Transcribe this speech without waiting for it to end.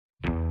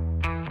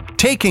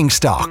Taking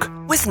Stock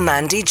with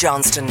Mandy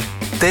Johnston.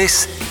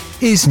 This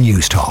is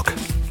News Talk.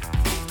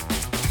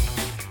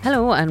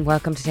 Hello and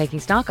welcome to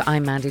Taking Stock.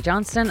 I'm Mandy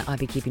Johnston. I'll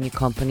be keeping you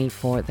company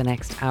for the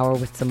next hour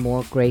with some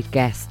more great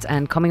guests.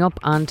 And coming up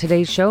on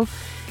today's show,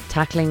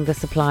 tackling the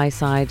supply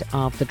side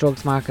of the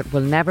drugs market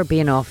will never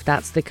be enough.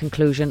 That's the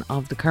conclusion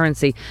of the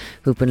Currency,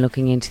 who've been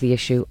looking into the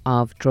issue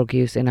of drug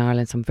use in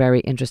Ireland. Some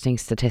very interesting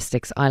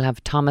statistics. I'll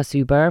have Thomas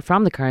Hubert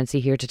from the Currency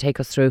here to take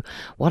us through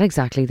what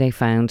exactly they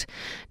found.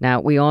 Now,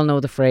 we all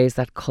know the phrase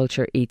that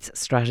culture eats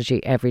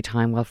strategy every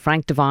time. Well,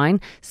 Frank Devine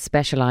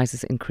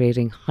specialises in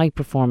creating high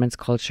performance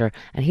culture,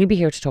 and he'll be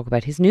here to talk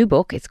about his new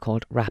book. It's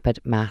called Rapid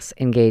Mass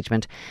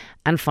Engagement.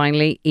 And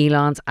finally,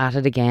 Elon's at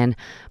it again.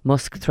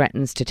 Musk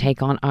threatens to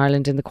take on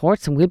Ireland in the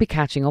courts, and we'll be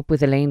catching up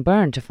with Elaine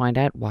Byrne to find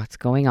out what's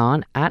going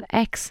on at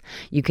X.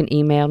 You can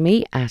email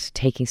me at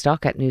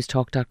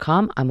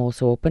takingstock@newstalk.com. I'm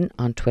also open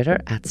on Twitter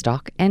at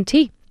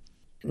StockNT.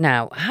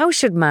 Now, how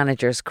should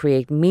managers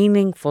create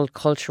meaningful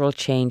cultural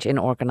change in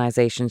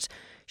organisations?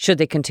 Should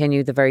they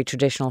continue the very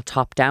traditional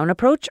top-down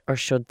approach, or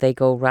should they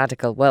go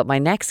radical? Well, my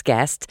next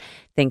guest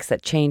thinks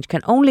that change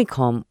can only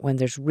come when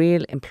there's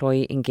real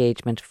employee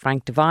engagement.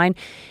 Frank Devine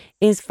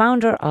is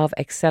founder of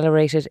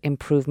Accelerated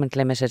Improvement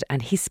Limited,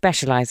 and he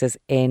specialises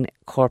in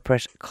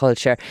corporate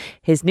culture.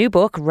 His new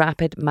book,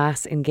 Rapid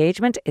Mass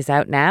Engagement, is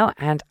out now,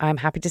 and I'm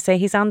happy to say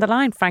he's on the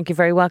line. Frank, you're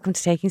very welcome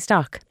to Taking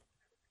Stock.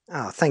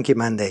 Oh, thank you,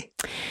 Mandy.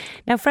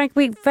 Now, Frank,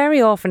 we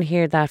very often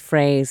hear that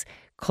phrase,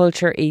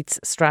 culture eats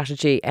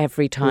strategy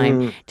every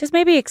time. Just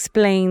maybe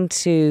explain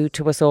to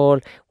us all,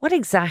 what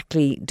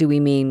exactly do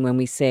we mean when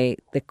we say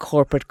the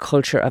corporate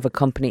culture of a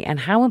company, and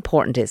how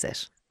important is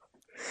it?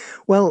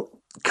 Well,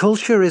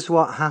 culture is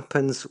what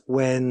happens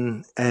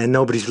when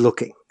nobody's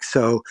looking.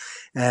 So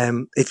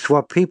it's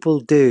what people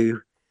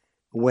do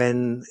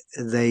when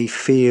they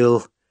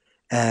feel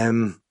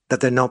that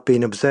they're not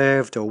being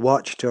observed or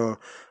watched or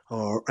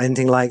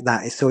anything like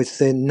that. So it's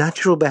the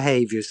natural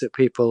behaviours that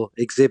people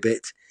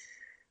exhibit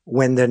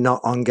when they're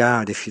not on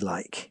guard, if you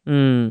like.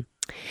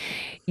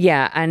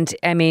 Yeah, and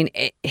I mean,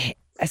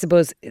 I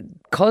suppose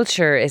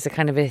culture is a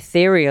kind of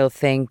ethereal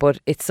thing, but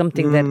it's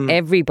something that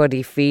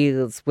everybody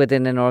feels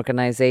within an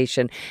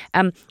organisation.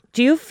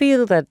 Do you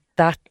feel that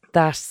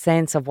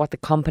sense of what the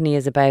company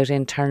is about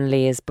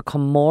internally has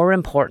become more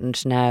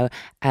important now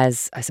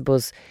as, I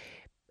suppose,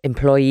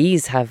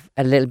 employees have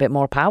a little bit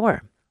more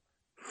power?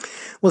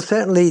 Well,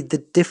 certainly the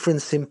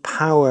difference in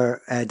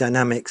power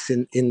dynamics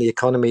in the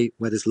economy,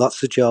 where there's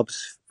lots of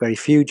jobs, very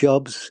few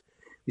jobs,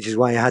 which is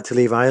why I had to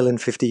leave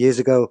Ireland 50 years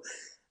ago,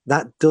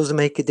 that does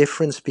make a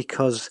difference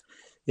because,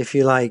 if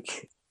you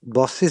like,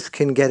 bosses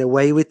can get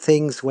away with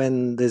things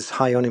when there's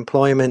high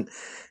unemployment,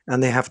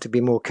 and they have to be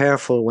more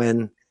careful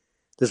when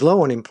there's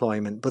low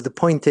unemployment. But the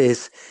point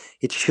is,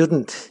 it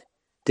shouldn't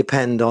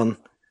depend on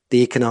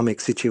the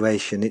economic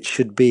situation. It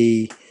should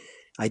be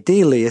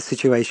ideally a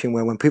situation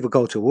where when people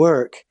go to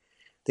work,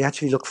 they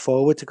actually look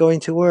forward to going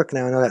to work.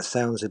 Now, I know that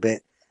sounds a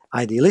bit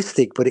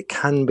idealistic, but it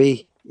can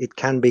be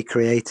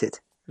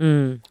created.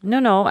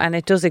 No, and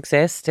it does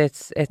exist.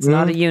 It's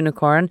not a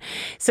unicorn.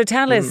 So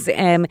tell us,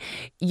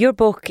 your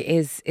book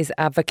is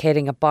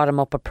advocating a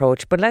bottom-up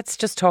approach, but let's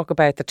just talk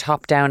about the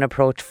top-down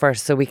approach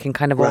first, so we can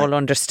kind of all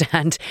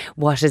understand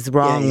what is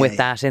wrong with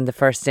that in the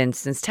first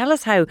instance. Tell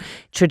us how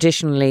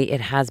traditionally it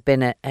has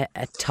been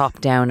a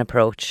top-down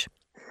approach.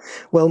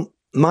 Well,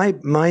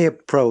 my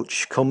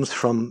approach comes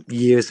from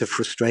years of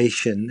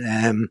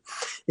frustration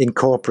in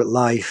corporate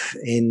life,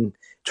 in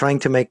trying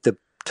to make the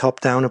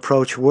top-down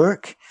approach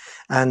work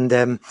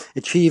and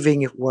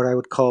achieving what I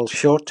would call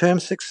short-term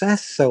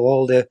success. So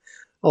all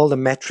the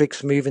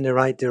metrics move in the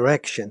right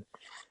direction,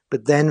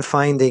 but then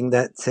finding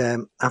that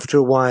after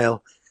a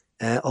while,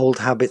 old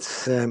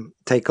habits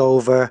take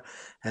over.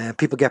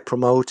 People get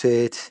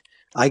promoted.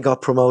 I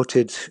got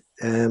promoted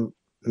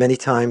many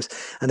times,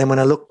 and then when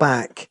I look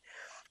back,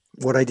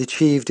 what I'd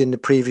achieved in the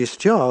previous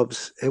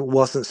jobs, it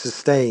wasn't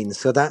sustained.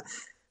 So that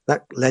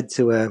led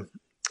to a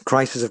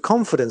crisis of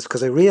confidence,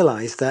 because I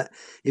realized that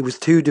it was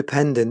too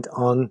dependent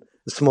on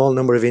a small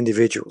number of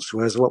individuals,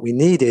 whereas what we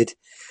needed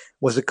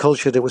was a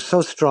culture that was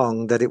so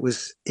strong that it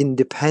was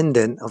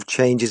independent of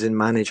changes in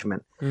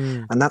management.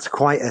 And that's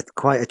quite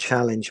a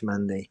challenge,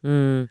 Mandy.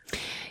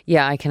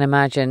 Yeah, I can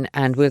imagine.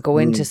 And we'll go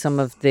into some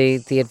of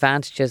the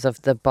advantages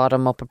of the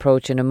bottom-up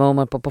approach in a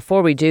moment. But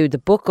before we do, the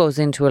book goes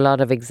into a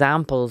lot of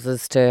examples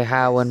as to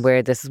how and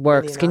where this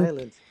works.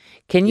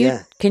 Can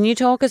you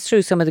talk us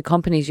through some of the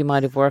companies you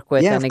might have worked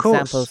with and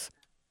examples? Course.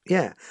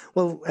 Yeah.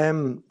 Well,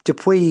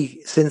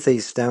 Dupuy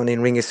Synthes down in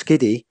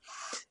Ringaskiddy,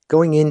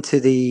 going into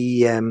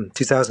the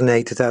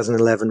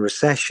 2008-2011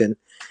 recession,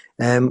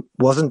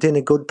 wasn't in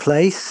a good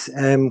place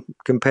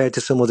compared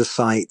to some other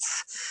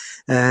sites.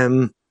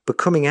 But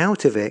coming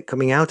out of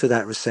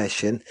that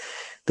recession,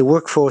 the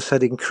workforce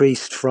had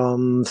increased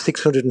from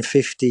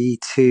 650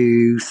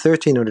 to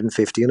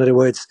 1,350. In other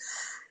words,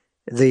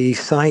 the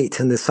site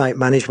and the site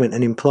management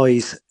and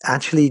employees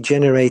actually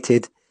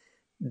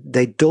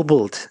they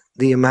doubled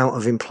the amount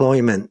of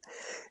employment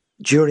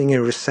during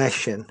a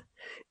recession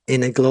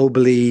in a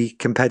globally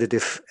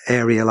competitive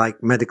area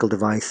like medical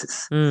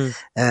devices.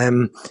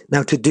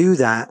 Now, to do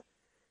that,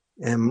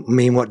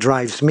 what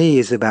drives me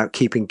is about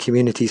keeping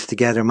communities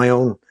together.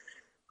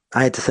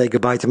 I had to say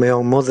goodbye to my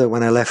own mother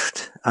when I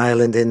left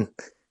Ireland in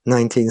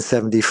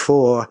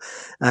 1974.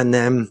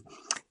 And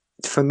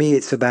for me,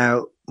 it's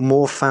about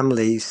more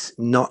families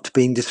not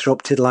being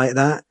disrupted like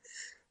that.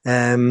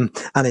 And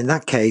in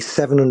that case,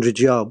 700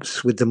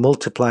 jobs with the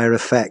multiplier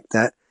effect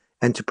that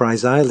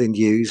Enterprise Ireland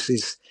use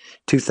is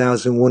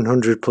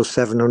 2,100 plus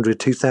 700,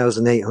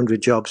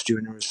 2,800 jobs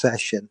during a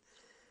recession.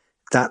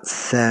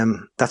 That's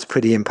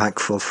pretty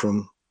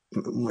impactful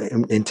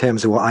in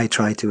terms of what I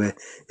try to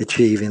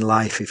achieve in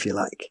life, if you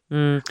like.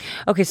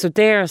 Okay, so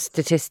their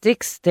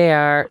statistics,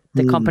 the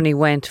company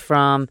went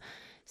from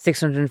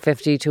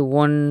 650 to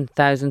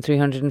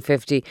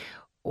 1,350.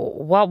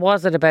 What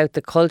was it about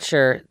the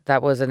culture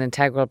that was an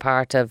integral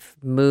part of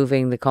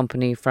moving the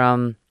company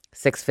from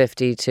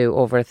 650 to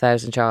over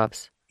 1,000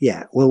 jobs?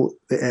 Yeah, well,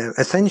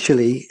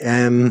 essentially,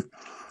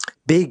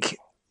 big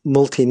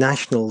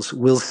multinationals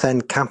will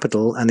send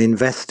capital and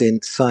invest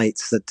in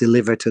sites that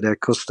deliver to their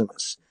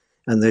customers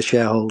and their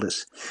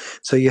shareholders.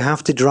 So you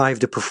have to drive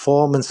the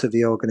performance of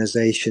the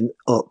organization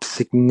up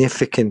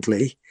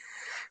significantly,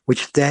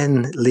 which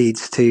then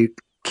leads to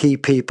key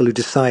people who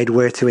decide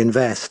where to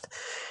invest,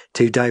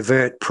 to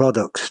divert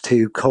products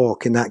to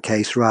Cork in that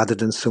case rather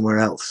than somewhere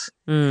else.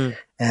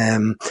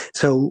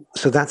 So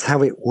that's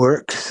how it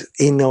works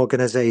in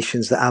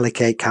organizations that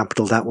allocate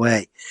capital that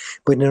way.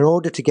 But in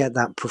order to get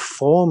that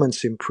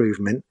performance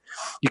improvement,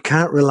 you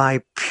can't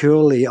rely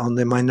purely on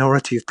the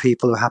minority of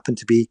people who happen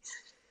to be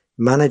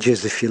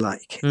managers, if you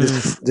like.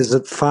 There's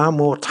a far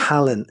more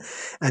talent,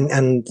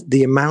 and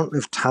the amount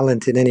of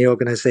talent in any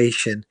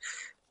organization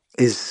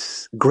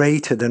is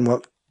greater than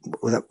what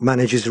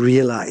managers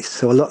realize.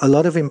 So a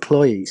lot of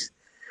employees,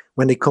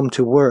 when they come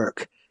to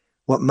work,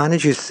 what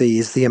managers see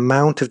is the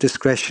amount of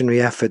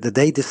discretionary effort that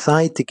they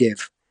decide to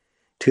give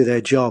to their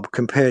job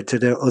compared to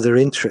their other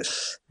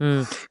interests.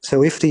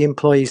 So if the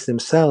employees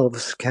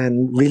themselves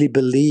can really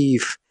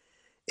believe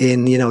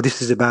in,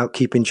 this is about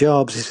keeping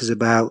jobs, this is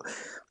about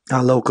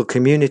our local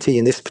community,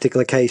 in this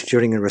particular case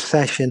during a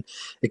recession,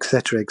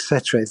 etc.,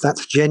 etc. If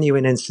that's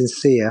genuine and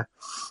sincere,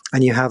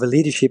 and you have a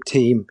leadership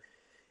team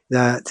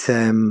that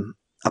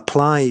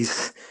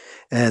applies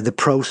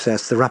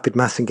the rapid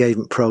mass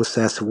engagement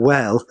process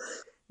well,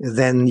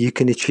 then you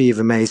can achieve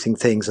amazing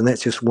things. And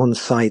that's just one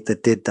site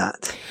that did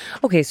that.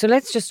 Okay, so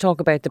let's just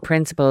talk about the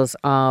principles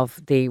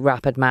of the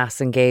rapid mass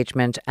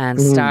engagement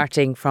and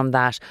starting from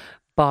that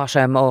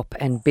bottom up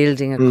and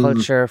building a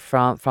culture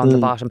from the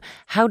bottom.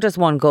 How does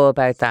one go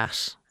about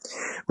that?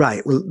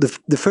 Right. Well,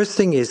 the first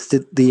thing is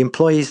that the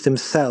employees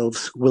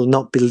themselves will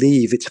not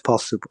believe it's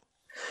possible.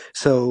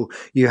 So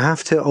you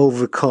have to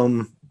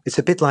overcome. It's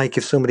a bit like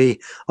if somebody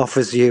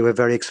offers you a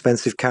very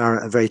expensive car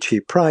at a very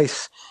cheap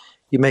price,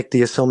 you make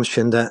the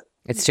assumption that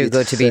it's too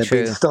good to be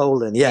true. Been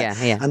stolen, yeah.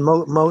 And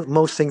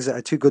most things that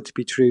are too good to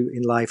be true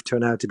in life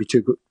turn out to be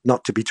too good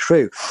not to be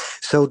true.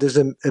 So there's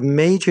a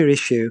major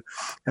issue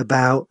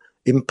about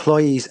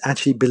employees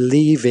actually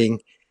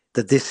believing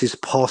that this is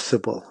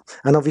possible.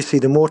 And obviously,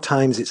 the more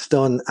times it's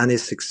done and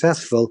is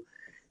successful,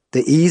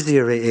 the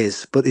easier it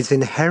is. But it's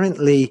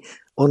inherently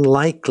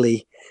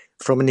unlikely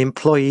from an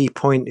employee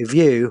point of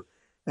view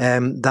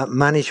that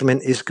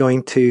management is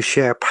going to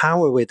share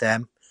power with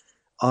them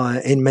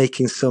in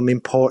making some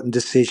important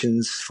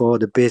decisions for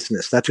the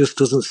business. That just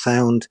doesn't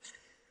sound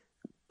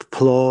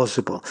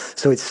plausible.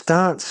 So it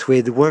starts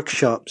with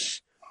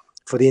workshops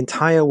for the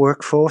entire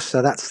workforce.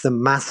 So that's the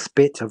mass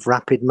bit of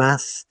rapid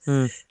mass.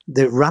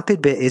 The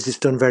rapid bit is it's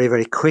done very,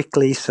 very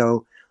quickly.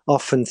 So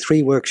often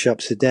 3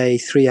 workshops a day,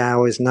 3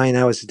 hours, 9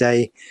 hours a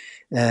day,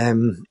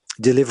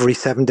 delivery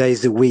 7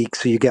 days a week.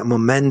 So you get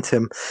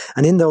momentum.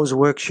 And in those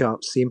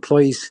workshops, the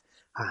employees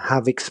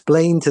have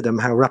explained to them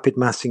how rapid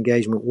mass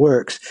engagement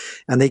works,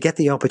 and they get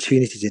the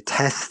opportunity to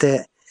test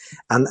it,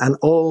 and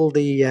all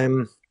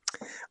the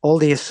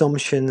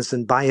assumptions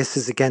and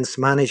biases against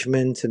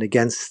management and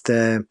against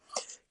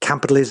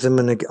capitalism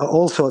and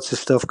all sorts of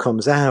stuff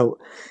comes out,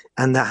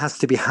 and that has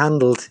to be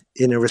handled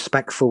in a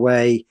respectful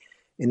way,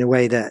 in a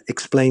way that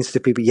explains to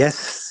people,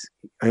 yes,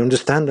 I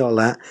understand all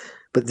that,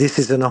 but this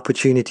is an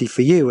opportunity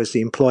for you as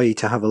the employee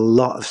to have a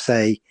lot of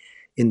say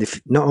in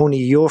not only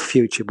your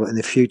future, but in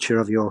the future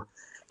of your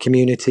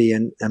community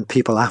and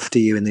people after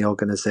you in the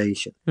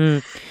organization.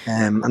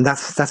 And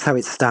that's how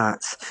it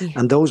starts.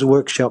 And those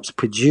workshops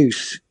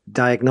produce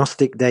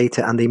diagnostic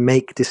data and they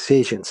make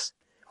decisions.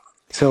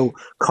 So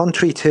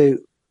contrary to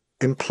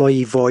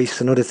employee voice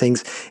and other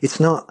things,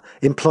 it's not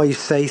employees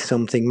say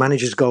something,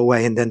 managers go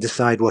away and then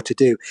decide what to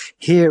do.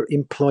 Here,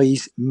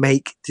 employees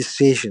make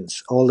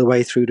decisions all the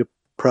way through the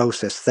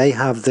process. They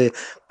have the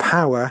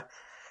power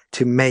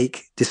to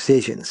make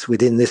decisions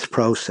within this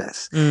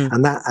process.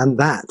 And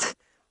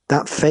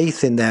that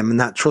faith in them and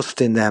that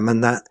trust in them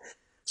and that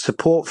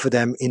support for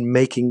them in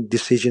making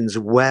decisions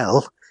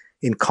well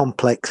in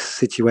complex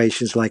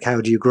situations, like how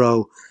do you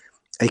grow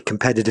a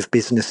competitive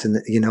business in,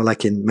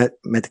 like in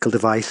medical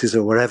devices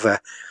or wherever,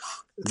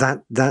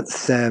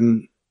 that's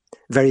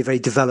very, very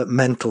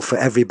developmental for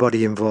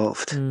everybody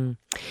involved.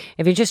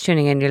 If you're just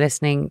tuning in, you're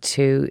listening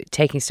to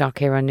Taking Stock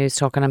here on News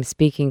Talk, and I'm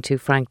speaking to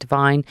Frank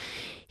Devine.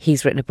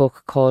 He's written a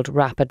book called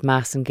Rapid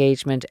Mass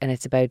Engagement, and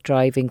it's about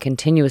driving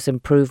continuous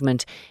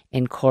improvement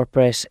in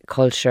corporate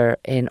culture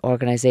in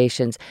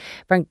organisations.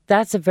 Frank,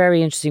 that's a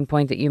very interesting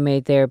point that you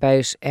made there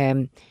about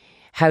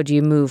how do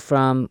you move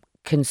from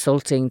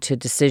consulting to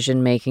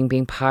decision making,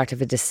 being part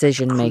of a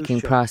decision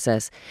making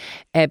process,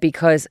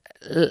 because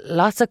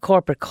lots of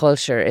corporate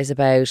culture is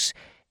about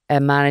a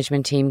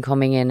management team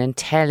coming in and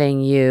telling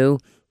you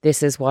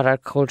this is what our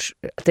culture,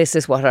 this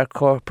is what our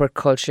corporate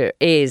culture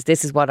is,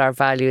 this is what our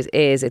values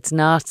is. It's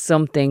not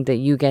something that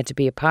you get to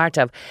be a part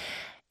of.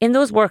 In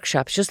those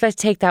workshops, just let's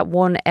take that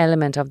one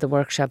element of the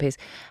workshop, is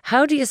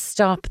how do you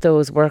stop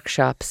those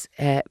workshops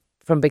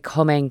from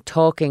becoming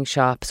talking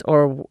shops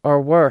or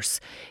worse,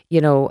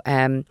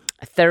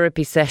 a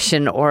therapy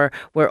session, or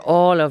where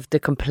all of the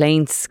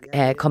complaints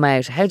come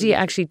out? How do you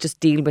actually just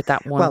deal with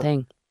that one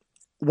thing?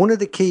 One of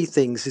the key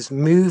things is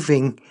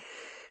moving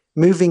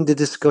the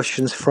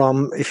discussions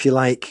from, if you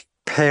like,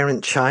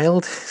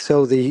 parent-child.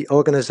 So the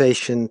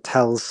organisation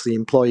tells the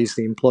employees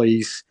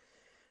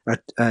are,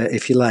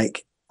 if you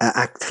like,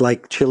 act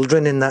like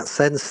children in that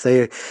sense.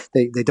 They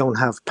don't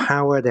have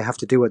power. They have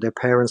to do what their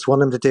parents want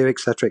them to do,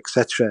 etc.,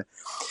 etc.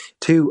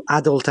 To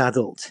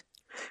adult.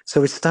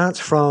 So it starts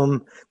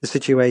from the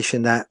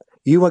situation that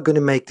you are going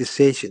to make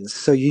decisions.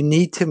 So you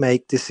need to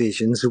make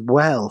decisions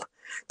well.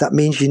 That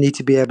means you need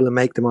to be able to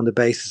make them on the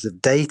basis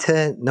of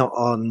data, not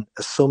on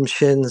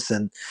assumptions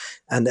and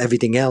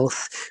everything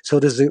else. So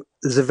there's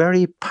a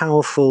very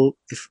powerful,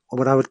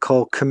 what I would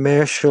call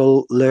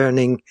commercial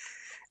learning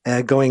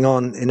going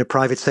on in a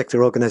private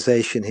sector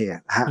organization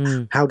here.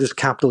 How does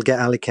capital get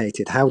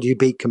allocated? How do you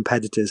beat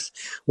competitors?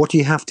 What do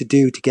you have to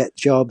do to get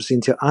jobs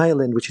into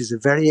Ireland, which is a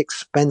very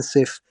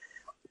expensive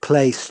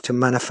place to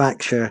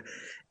manufacture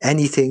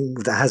anything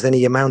that has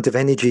any amount of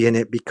energy in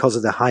it because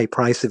of the high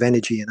price of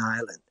energy in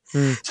Ireland.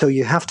 So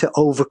you have to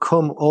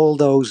overcome all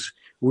those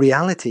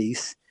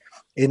realities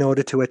in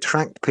order to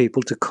attract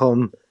people to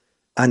come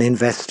and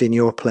invest in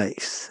your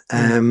place.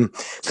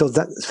 So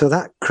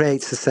that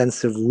creates a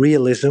sense of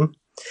realism.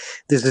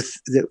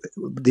 There's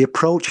the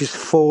approach is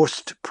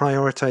forced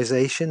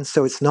prioritization.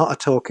 So it's not a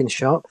talking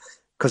shop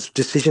because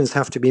decisions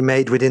have to be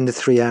made within the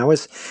 3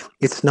 hours.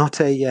 It's not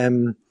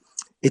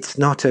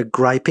a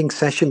griping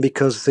session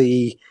because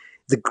the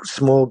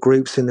small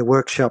groups in the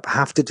workshop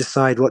have to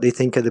decide what they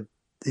think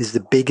is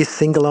the biggest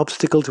single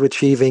obstacle to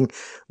achieving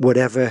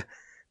whatever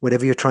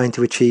you're trying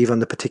to achieve on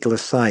the particular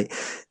site.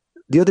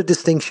 The other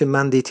distinction,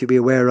 Mandy, to be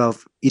aware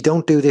of, you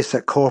don't do this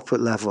at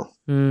corporate level.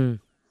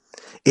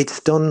 It's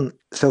done.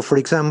 So, for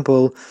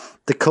example,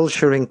 the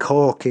culture in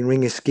Cork, in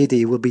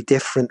Ringaskiddy, will be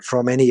different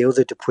from any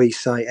other Dupuis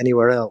site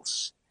anywhere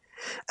else.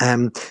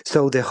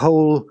 So the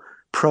whole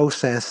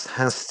process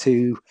has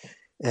to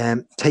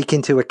take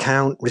into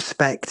account,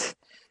 respect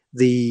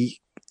the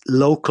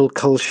local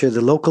culture,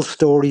 the local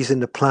stories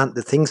in the plant,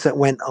 the things that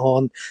went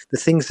on, the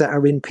things that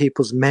are in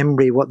people's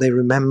memory, what they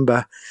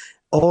remember.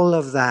 All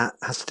of that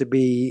has to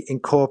be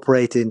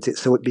incorporated into it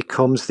so it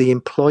becomes the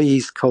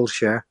employee's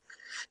culture,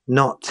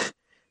 not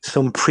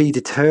some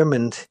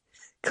predetermined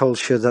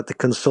culture that the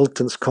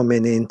consultants come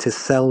in to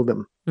sell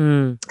them.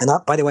 And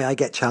that, by the way, I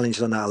get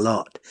challenged on that a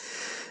lot.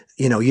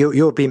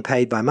 You're being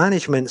paid by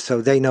management, so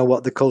they know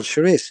what the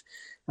culture is.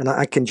 And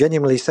I can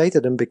genuinely say to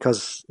them,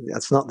 because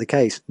that's not the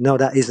case. No,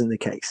 that isn't the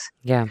case.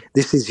 Yeah.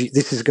 This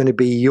is going to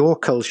be your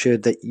culture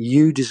that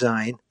you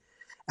design.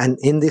 And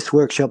in this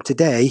workshop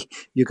today,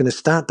 you're going to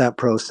start that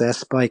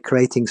process by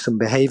creating some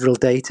behavioral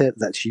data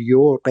that's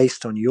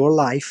based on your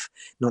life,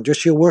 not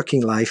just your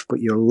working life, but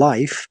your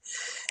life.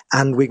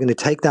 And we're going to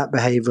take that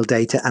behavioral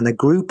data, and a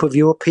group of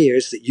your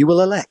peers that you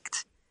will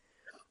elect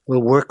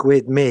will work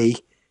with me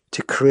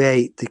to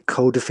create the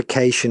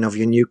codification of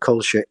your new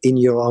culture in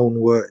your own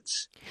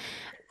words.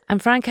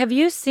 And Frank, have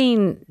you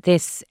seen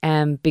this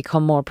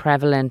become more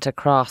prevalent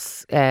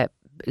across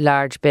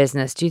large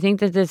business? Do you think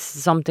that this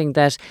is something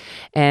that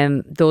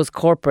those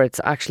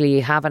corporates actually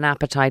have an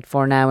appetite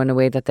for now in a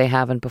way that they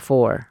haven't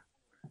before?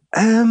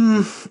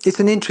 It's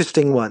an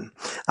interesting one.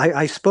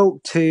 I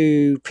spoke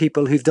to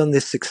people who've done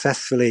this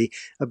successfully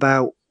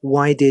about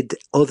why did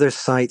other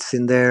sites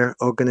in their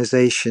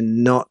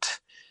organization not,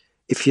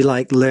 if you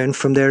like, learn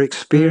from their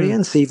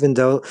experience, even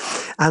though,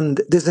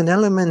 and there's an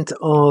element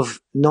of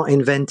not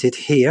invented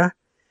here.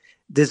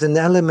 There's an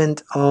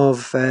element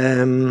of,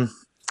 it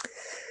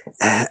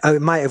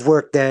might have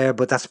worked there,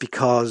 but that's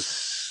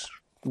because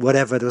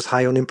whatever, there was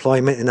high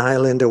unemployment in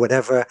Ireland or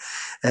whatever.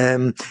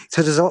 So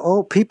there's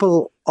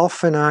people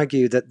often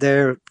argue that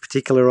their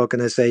particular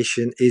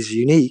organization is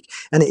unique,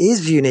 and it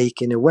is unique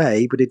in a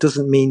way, but it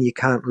doesn't mean you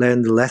can't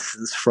learn the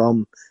lessons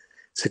from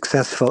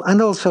successful,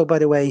 and also, by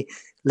the way,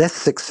 less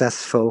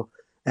successful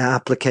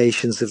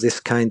applications of this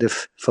kind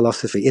of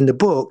philosophy. In the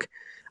book,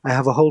 I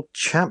have a whole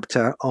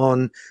chapter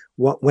on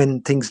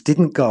when things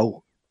didn't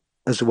go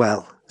as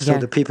well, so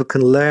that people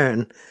can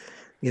learn,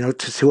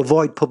 to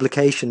avoid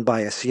publication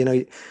bias.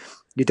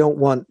 you don't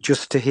want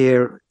just to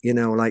hear,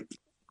 like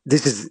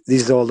these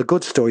is all the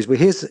good stories, but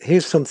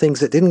here's some things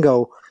that didn't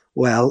go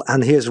well,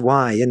 and here's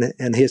why,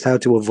 and here's how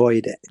to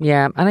avoid it.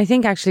 Yeah, and I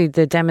think actually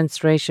the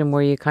demonstration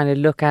where you kind of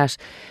look at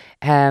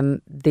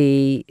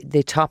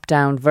the top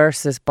down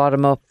versus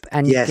bottom up,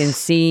 and Yes. you can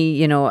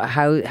see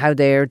how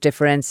they're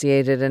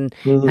differentiated and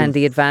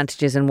the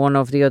advantages in one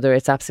over the other.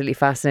 It's absolutely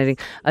fascinating.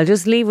 I'll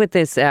just leave with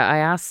this. I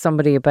asked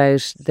somebody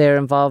about their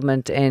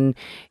involvement in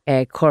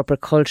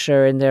corporate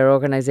culture in their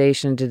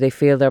organisation. Do they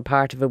feel they're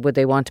part of it? Would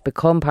they want to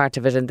become part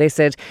of it? And they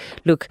said,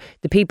 look,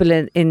 the people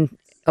in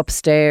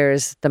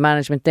upstairs, the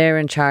management, they're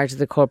in charge of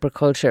the corporate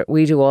culture.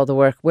 We do all the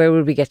work. Where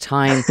would we get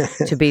time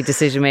to be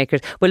decision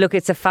makers? Well, look,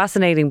 it's a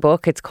fascinating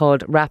book. It's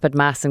called Rapid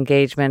Mass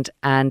Engagement.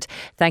 And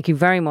thank you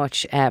very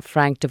much,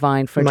 Frank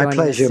Devine, for joining us.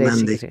 My pleasure,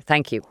 Mandy.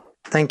 Thank you.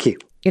 Thank you.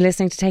 You're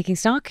listening to Taking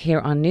Stock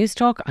here on News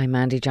Talk. I'm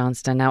Mandy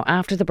Johnston. Now,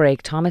 after the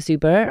break, Thomas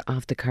Hubert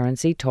of The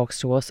Currency talks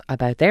to us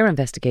about their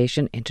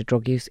investigation into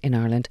drug use in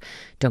Ireland.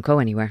 Don't go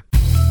anywhere.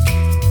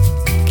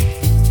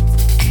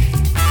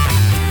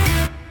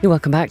 You're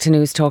welcome back to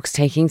News Talk's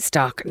Taking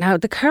Stock. Now,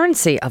 The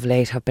Currency of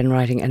late have been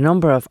writing a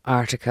number of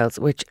articles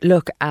which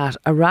look at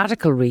a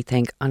radical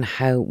rethink on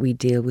how we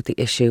deal with the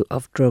issue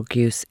of drug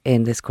use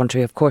in this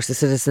country. Of course, the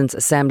Citizens'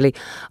 Assembly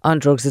on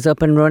Drugs is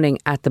up and running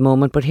at the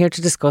moment, but here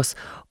to discuss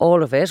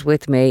all of it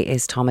with me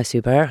is Thomas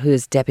Hubert, who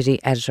is Deputy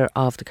Editor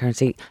of The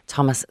Currency.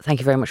 Thomas, thank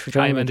you very much for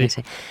joining me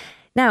today.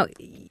 Now,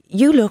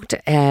 you looked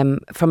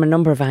from a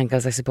number of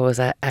angles, I suppose,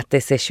 at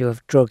this issue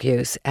of drug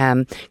use.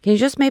 Can you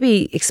just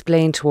maybe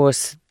explain to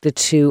us the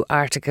two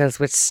articles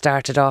which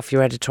started off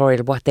your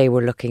editorial, what they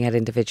were looking at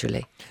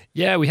individually?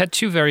 Yeah, we had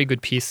two very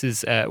good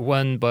pieces.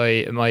 One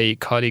by my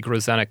colleague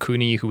Rosanna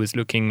Cooney, who was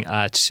looking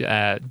at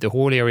the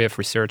whole area of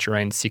research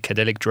around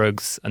psychedelic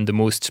drugs, and the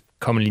most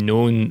commonly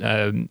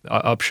known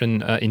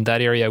option in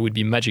that area would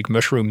be magic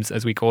mushrooms,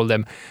 as we call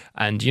them.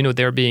 And,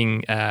 they're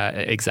being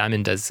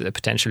examined as a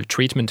potential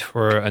treatment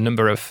for a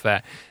number of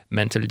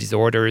mental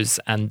disorders.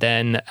 And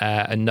then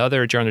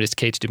another journalist,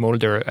 Kate de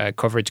Mulder,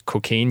 covered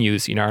cocaine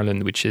use in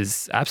Ireland, which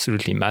is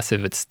absolutely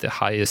massive. It's the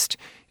highest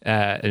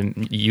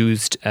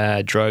used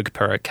drug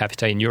per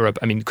capita in Europe.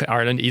 I mean,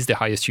 Ireland is the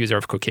highest user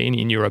of cocaine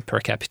in Europe per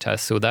capita,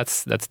 so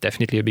that's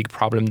definitely a big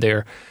problem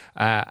there.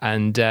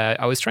 And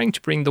I was trying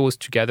to bring those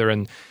together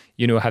and,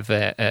 have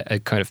a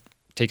kind of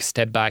take a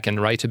step back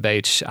and write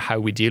about how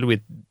we deal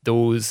with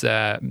those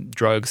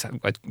drugs,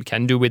 what we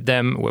can do with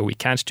them, what we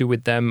can't do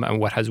with them, and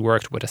what has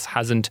worked, what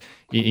hasn't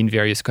in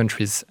various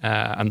countries.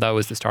 And that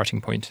was the starting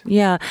point.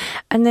 Yeah.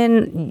 And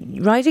then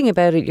writing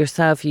about it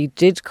yourself, you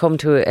did come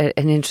to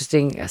an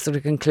interesting sort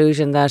of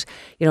conclusion that,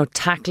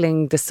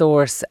 tackling the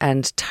source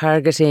and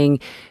targeting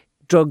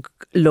drug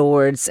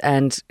lords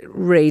and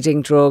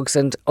raiding drugs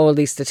and all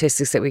these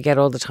statistics that we get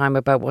all the time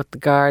about what the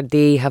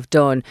Gardaí have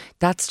done,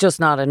 that's just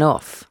not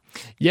enough.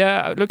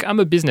 Yeah, look, I'm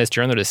a business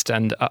journalist,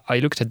 and I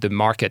looked at the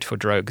market for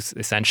drugs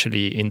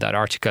essentially in that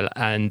article.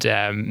 And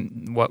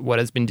what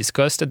has been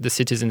discussed at the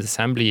Citizens'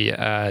 Assembly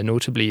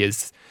notably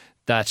is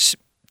that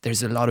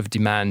there's a lot of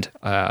demand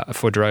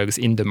for drugs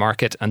in the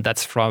market, and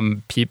that's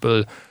from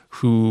people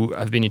who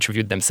have been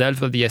interviewed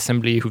themselves at the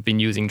Assembly, who've been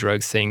using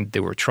drugs, saying they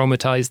were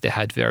traumatized, they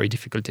had very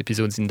difficult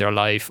episodes in their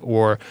life,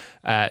 or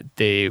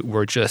they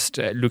were just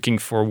looking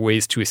for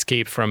ways to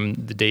escape from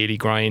the daily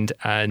grind,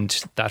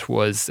 and that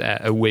was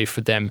a way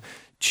for them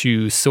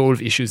to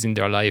solve issues in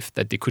their life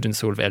that they couldn't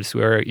solve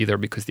elsewhere, either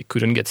because they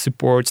couldn't get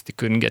support, they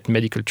couldn't get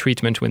medical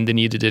treatment when they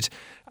needed it,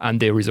 and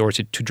they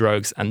resorted to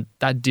drugs. And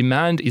that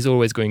demand is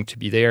always going to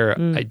be there.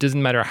 It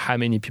doesn't matter how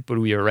many people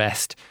we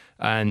arrest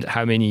and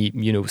how many,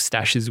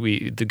 stashes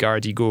the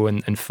Gardaí go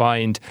and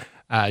find.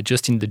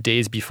 Just in the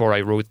days before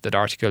I wrote that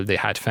article, they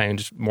had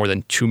found more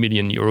than €2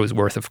 million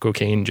worth of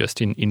cocaine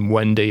just in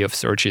one day of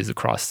searches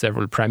across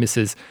several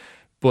premises.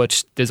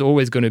 But there's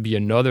always going to be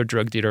another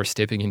drug dealer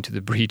stepping into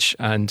the breach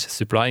and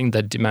supplying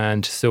that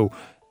demand. So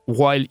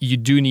while you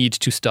do need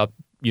to stop,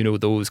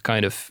 those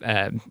kind of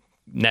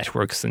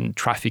networks and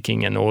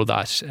trafficking and all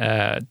that,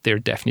 they're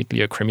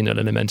definitely a criminal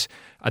element.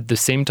 At the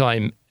same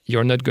time,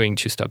 you're not going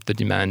to stop the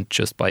demand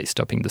just by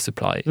stopping the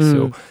supply.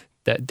 So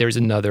there's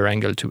another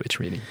angle to it,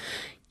 really.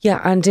 Yeah,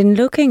 and in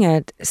looking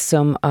at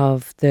some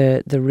of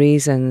the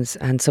reasons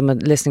and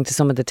listening to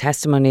some of the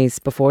testimonies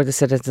before the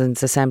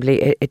Citizens'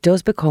 Assembly, it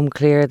does become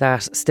clear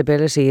that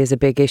stability is a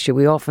big issue.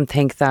 We often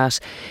think that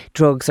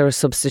drugs are a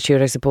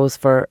substitute, I suppose,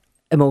 for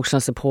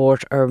emotional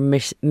support or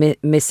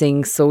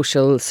missing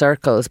social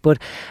circles. But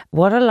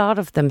what a lot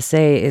of them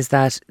say is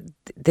that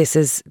this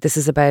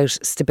is about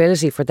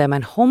stability for them,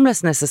 and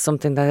homelessness is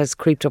something that has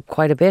creeped up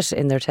quite a bit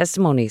in their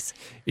testimonies.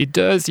 It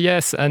does,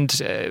 yes. And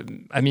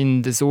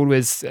there's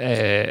always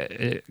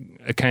a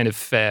kind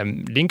of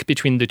link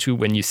between the two.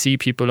 When you see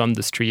people on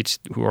the street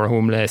who are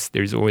homeless,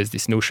 there's always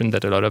this notion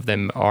that a lot of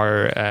them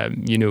are,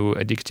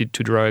 addicted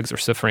to drugs or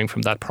suffering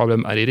from that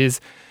problem. And it is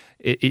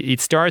it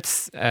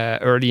starts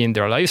early in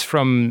their lives.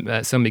 From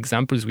some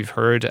examples we've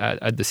heard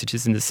at the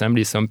Citizens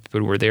Assembly, some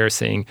people were there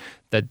saying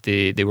that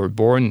they were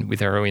born with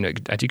heroin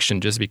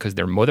addiction just because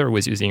their mother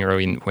was using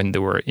heroin when they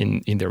were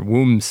in their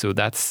womb. So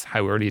that's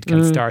how early it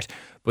can start.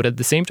 But at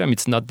the same time,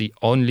 it's not the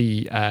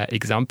only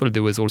example.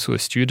 There was also a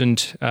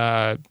student,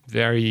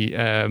 very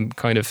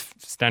kind of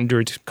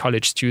standard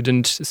college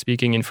student,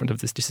 speaking in front of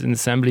the Citizens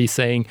Assembly,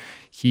 saying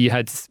he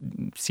had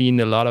seen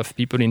a lot of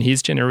people in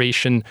his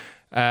generation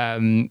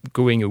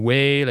going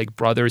away, like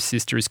brothers,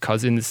 sisters,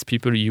 cousins,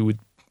 people you would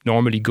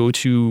normally go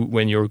to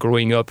when you're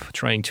growing up,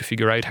 trying to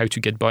figure out how to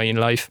get by in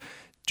life.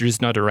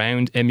 Just not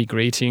around,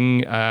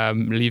 emigrating,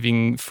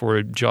 leaving for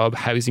a job,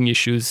 housing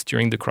issues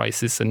during the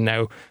crisis, and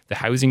now the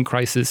housing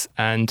crisis,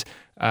 and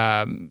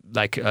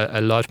like a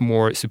lot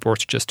more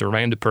support just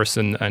around the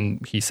person.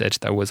 And he said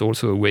that was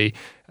also a way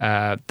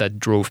that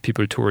drove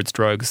people towards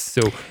drugs.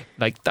 So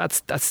like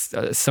that's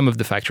some of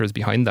the factors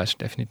behind that,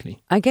 definitely.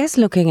 I guess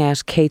looking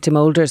at Kate de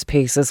Mulder's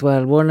piece as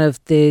well, one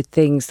of the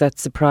things that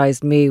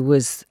surprised me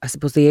was, I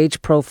suppose, the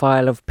age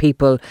profile of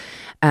people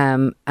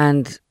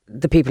and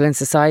the people in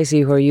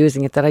society who are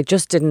using it that I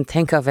just didn't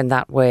think of in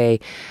that way.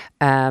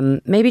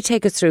 Maybe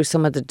take us through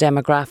some of the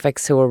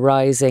demographics who are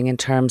rising in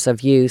terms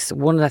of use.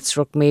 One that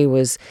struck me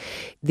was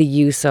the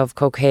use of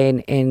cocaine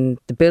in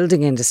the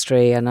building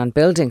industry and on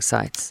building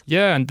sites.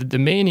 Yeah, and the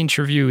main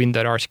interview in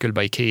that article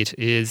by Kate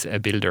is a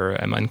builder,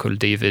 a man called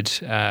David.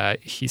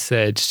 He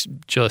said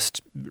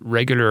just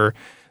regular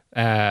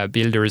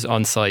builders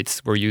on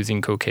sites were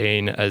using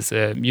cocaine as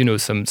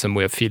some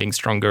way of feeling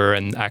stronger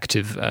and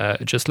active,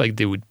 just like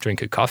they would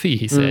drink a coffee,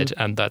 he said.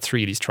 And that's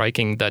really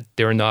striking, that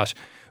they're not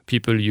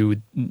people you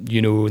would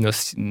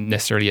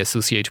necessarily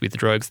associate with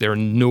drugs. There are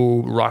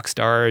no rock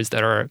stars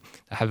that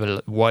have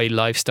a wild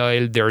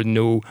lifestyle. There are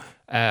no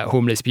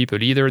homeless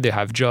people either. They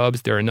have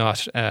jobs. They're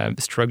not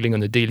struggling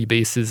on a daily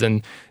basis,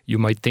 and you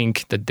might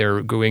think that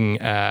they're going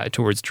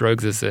towards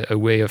drugs as a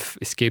way of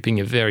escaping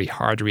a very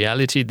hard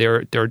reality.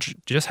 They're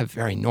just have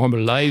very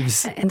normal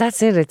lives. And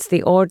that's it. It's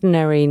the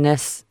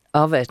ordinariness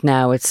of it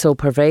now. It's so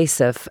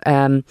pervasive.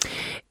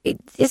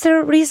 Is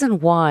there a reason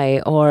why,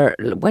 or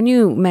when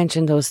you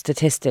mention those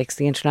statistics,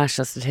 the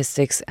international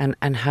statistics,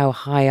 and how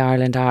high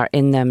Ireland are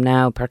in them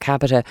now per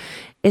capita,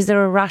 is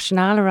there a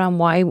rationale around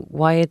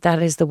why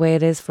that is the way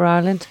it is for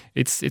Ireland?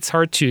 It's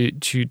hard to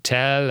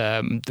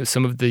tell.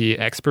 Some of the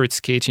experts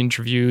Kate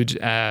interviewed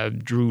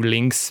drew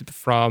links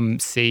from,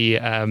 say,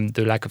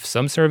 the lack of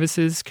some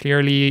services,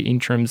 clearly, in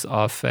terms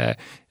of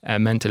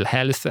mental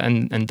health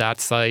and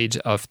that side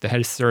of the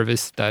health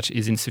service that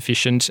is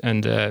insufficient,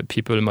 and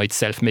people might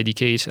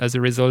self-medicate as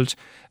a result.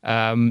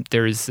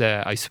 There is,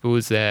 I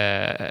suppose,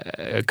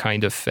 a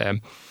kind of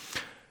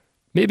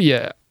maybe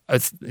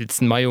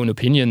it's my own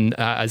opinion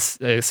as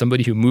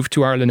somebody who moved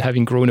to Ireland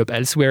having grown up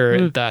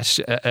elsewhere, that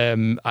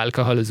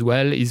alcohol as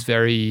well is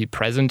very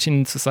present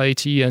in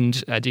society,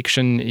 and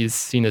addiction is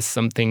seen as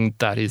something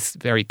that is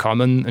very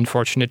common,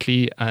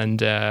 unfortunately,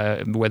 and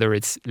whether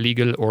it's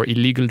legal or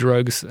illegal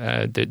drugs,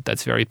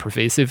 that's very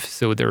pervasive.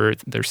 So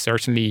there's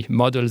certainly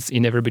models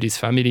in everybody's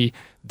family,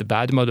 the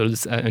bad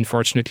models,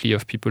 unfortunately,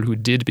 of people who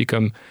did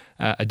become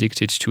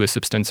addicted to a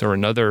substance or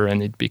another,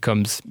 and it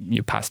becomes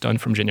passed on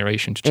from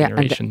generation to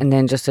generation. And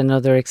then just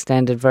another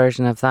extended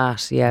version of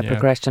that,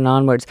 progression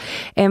onwards.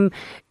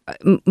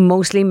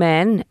 Mostly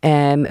men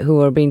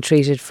who are being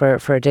treated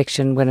for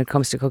addiction when it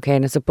comes to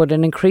cocaine, but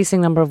an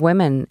increasing number of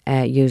women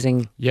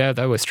using. Yeah,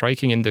 that was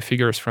striking in the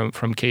figures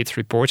from Kate's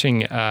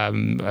reporting.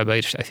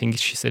 About, I think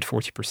she said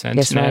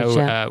 40%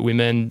 now,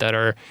 women that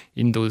are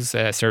in those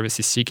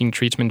services seeking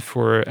treatment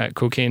for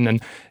cocaine.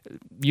 And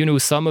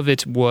some of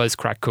it was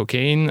crack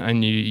cocaine,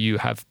 and you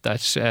have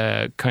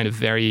that kind of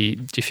very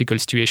difficult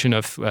situation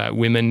of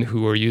women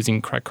who are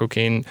using crack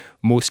cocaine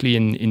mostly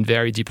in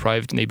very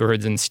deprived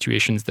neighborhoods and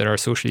situations that are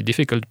socially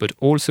difficult, but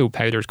also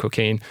powdered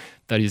cocaine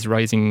that is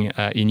rising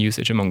in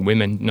usage among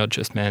women, not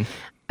just men.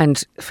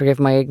 And forgive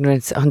my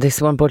ignorance on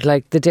this one, but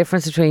like the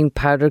difference between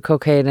powdered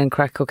cocaine and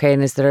crack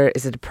cocaine, is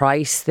it a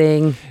price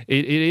thing?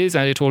 It is,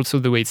 and it's also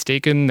the way it's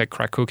taken. Like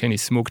crack cocaine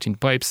is smoked in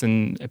pipes,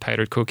 and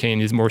powdered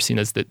cocaine is more seen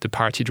as the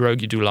party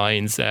drug. You do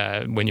lines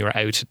when you're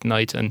out at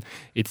night, and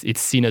it's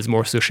seen as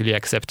more socially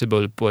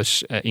acceptable.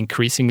 But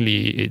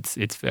increasingly,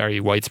 it's very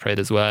widespread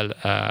as well,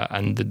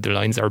 and the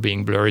lines are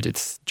being blurred.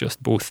 It's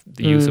just both.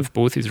 The use of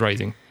both is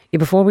rising. Yeah,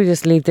 before we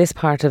just leave this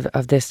part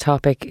of this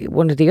topic,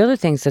 one of the other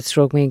things that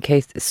struck me in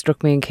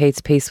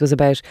Kate's piece was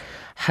about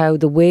how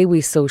the way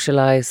we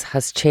socialise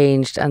has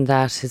changed, and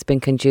that has been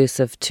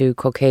conducive to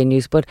cocaine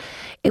use. But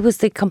it was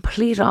the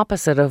complete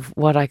opposite of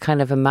what I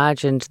kind of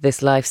imagined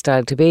this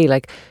lifestyle to be.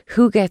 Like,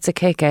 who gets a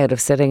kick out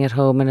of sitting at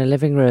home in a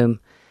living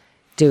room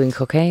doing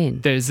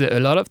cocaine? There's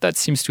a lot of that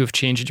seems to have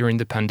changed during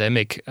the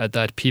pandemic,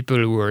 that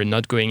people were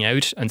not going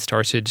out and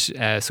started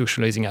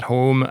socialising at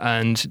home,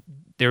 and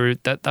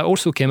that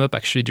also came up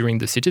actually during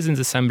the Citizens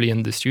Assembly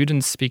and the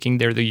students speaking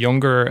there. The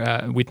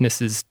younger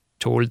witnesses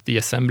told the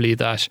Assembly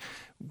that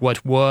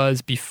what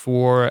was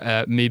before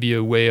maybe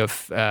a way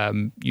of,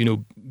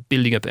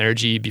 building up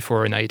energy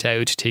before a night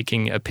out,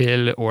 taking a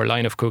pill or a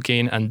line of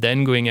cocaine and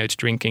then going out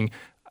drinking.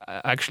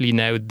 Actually,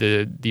 now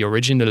the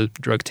original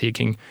drug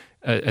taking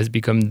has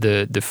become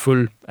the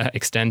full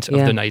extent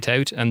of the night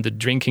out, and the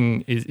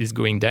drinking is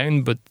going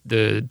down, but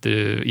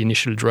the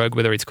initial drug,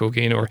 whether it's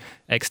cocaine or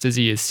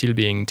ecstasy, is still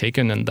being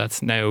taken, and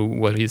that's now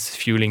what is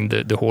fueling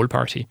the whole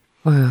party.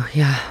 Well,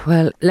 yeah.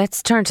 Well,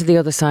 let's turn to the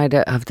other side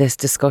of this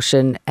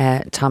discussion,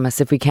 Thomas,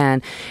 if we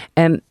can.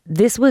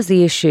 This was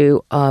the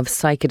issue of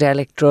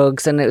psychedelic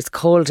drugs, and it was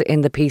called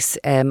in the piece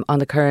on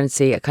the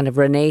Currency a kind of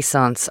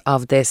renaissance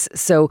of this.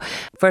 So,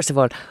 first of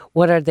all,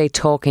 what are they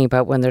talking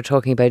about when they're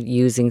talking about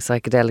using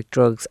psychedelic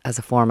drugs as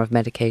a form of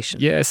medication?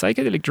 Yeah,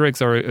 psychedelic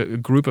drugs are a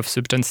group of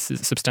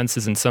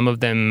substances, and some of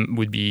them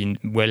would be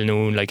well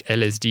known, like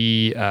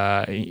LSD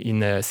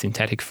in a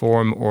synthetic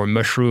form or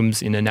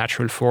mushrooms in a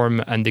natural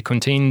form, and they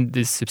contain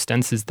these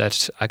substances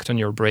that act on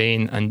your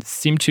brain and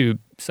seem to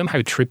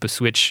somehow trip a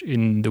switch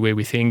in the way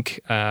we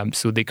think.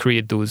 So they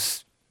create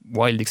those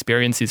wild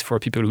experiences for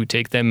people who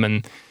take them,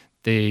 and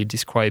they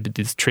describe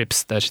these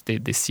trips that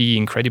they see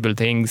incredible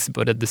things,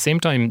 but at the same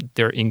time,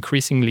 they're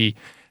increasingly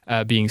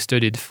being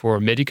studied for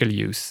medical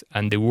use.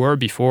 And they were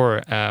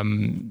before.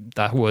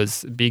 That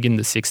was big in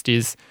the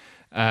 60s,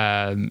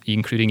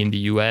 including in the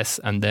US.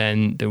 And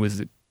then there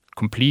was a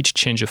complete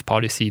change of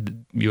policy. The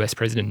US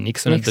President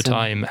Nixon at the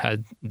time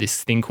had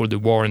this thing called the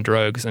war on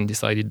drugs and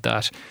decided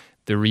that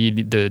the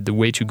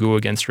way to go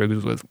against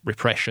drugs was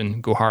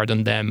repression, go hard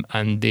on them.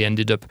 And they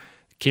ended up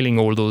killing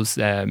all those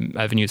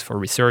avenues for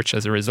research.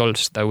 As a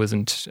result, that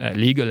wasn't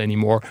legal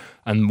anymore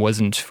and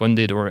wasn't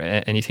funded or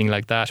anything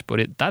like that.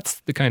 But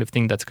that's the kind of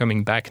thing that's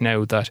coming back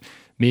now, that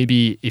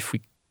maybe if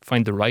we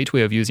find the right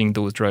way of using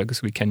those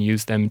drugs, we can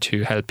use them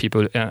to help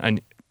people,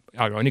 and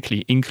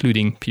ironically,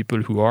 including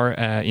people who are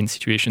in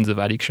situations of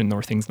addiction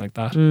or things like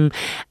that.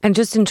 And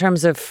just in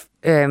terms of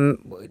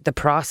the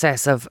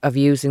process of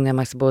using them,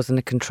 I suppose, in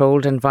a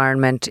controlled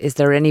environment, is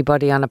there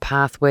anybody on a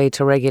pathway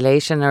to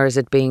regulation, or is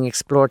it being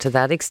explored to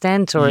that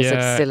extent, or is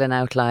it still an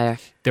outlier?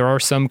 There are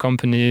some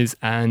companies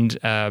and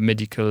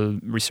medical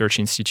research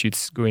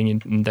institutes going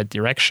in that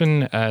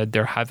direction.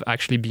 There have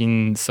actually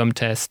been some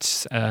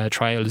tests,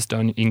 trials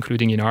done,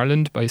 including in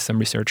Ireland, by some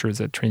researchers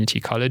at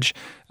Trinity College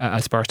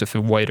as part of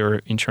a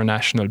wider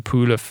international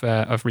pool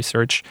of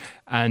research.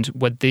 And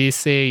what they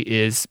say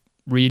is,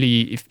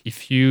 really,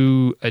 if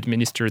you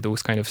administer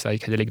those kind of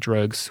psychedelic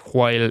drugs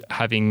while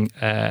having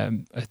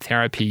a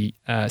therapy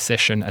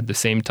session at the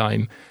same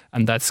time,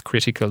 and that's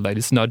critical, that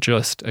it's not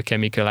just a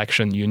chemical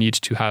action. You need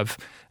to have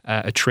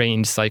a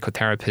trained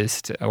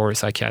psychotherapist or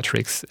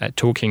psychiatrics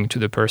talking to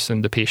the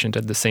patient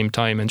at the same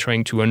time, and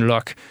trying to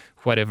unlock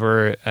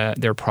whatever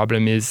their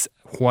problem is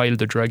while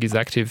the drug is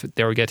active.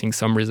 They're getting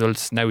some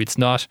results. Now, it's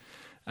not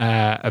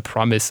a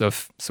promise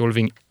of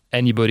solving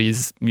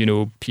anybody's,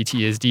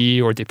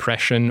 PTSD or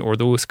depression or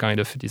those kind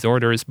of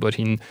disorders. But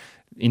in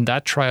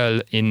that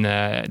trial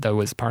that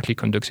was partly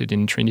conducted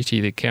in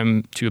Trinity, they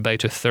came to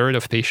about a third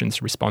of patients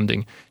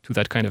responding to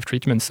that kind of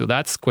treatment. So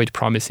that's quite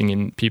promising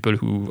in people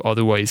who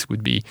otherwise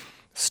would be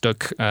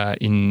stuck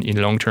in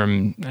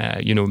long-term,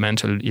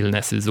 mental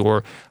illnesses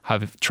or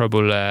have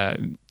trouble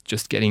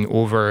just getting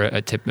over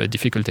a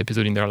difficult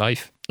episode in their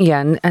life.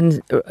 Yeah,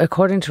 and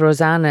according to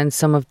Rosanna and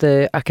some of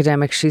the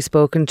academics she's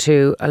spoken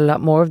to, a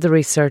lot more of the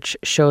research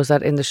shows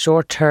that in the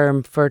short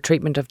term, for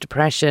treatment of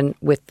depression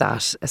with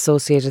that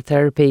associated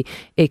therapy,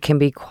 it can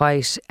be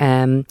quite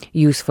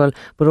useful.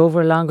 But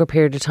over a longer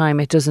period of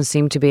time, it doesn't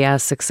seem to be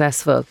as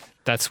successful.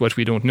 That's what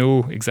we don't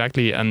know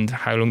exactly, and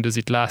how long does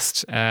it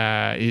last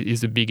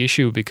is a big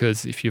issue,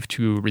 because if you have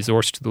to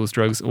resort to those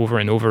drugs over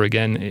and over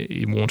again,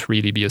 it won't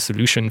really be a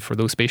solution for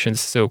those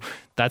patients. So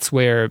that's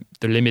where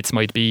the limits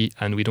might be,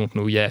 and we don't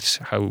know yet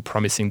how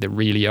promising they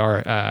really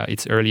are.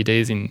 It's early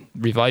days in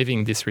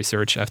reviving this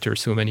research after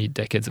so many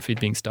decades of it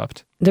being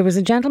stopped. There was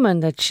a gentleman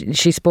that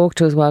she spoke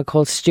to as well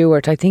called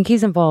Stuart. I think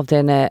he's involved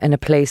in a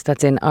place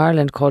that's in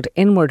Ireland called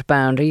Inward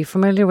Bound. Are you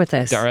familiar with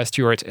this? Dara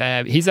Stuart.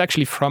 He's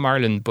actually from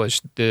Ireland,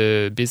 but the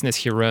business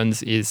he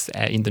runs is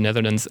in the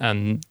Netherlands,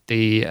 and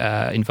they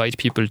invite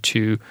people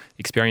to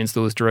experience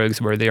those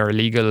drugs where they are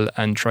legal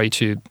and try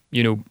to,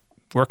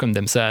 work on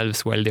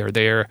themselves while they're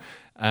there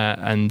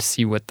and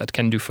see what that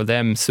can do for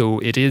them. So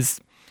it is,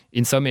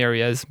 in some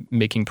areas,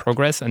 making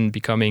progress and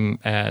becoming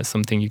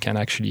something you can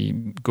actually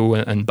go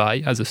and buy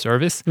as a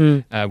service.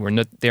 We're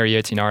not there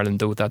yet in Ireland,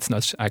 though. That's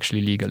not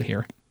actually legal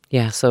here.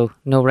 Yeah, so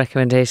no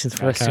recommendations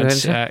for us to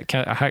enter.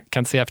 I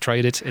can't say I've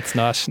tried it. It's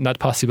not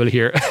possible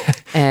here.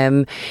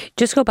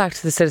 Just go back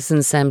to the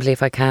Citizens' Assembly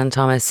if I can,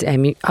 Thomas.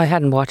 I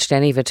hadn't watched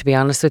any of it, to be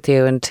honest with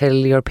you, until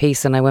your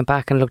piece, and I went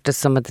back and looked at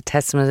some of the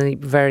testimony.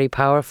 Very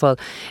powerful.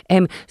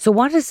 So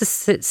what is the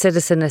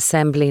Citizen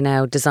Assembly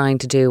now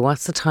designed to do?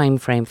 What's the time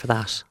frame for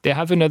that? They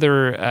have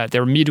another,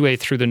 they're midway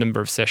through the number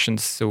of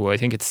sessions, so I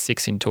think it's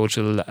 6 in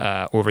total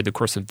over the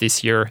course of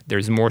this year.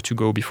 There's more to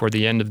go before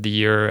the end of the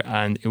year,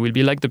 and it will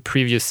be like the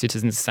previous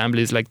Citizens'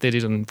 Assemblies, like they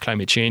did on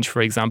climate change,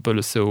 for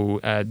example. So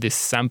this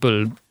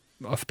sample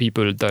of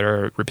people that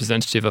are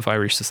representative of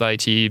Irish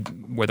society,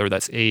 whether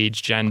that's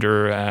age,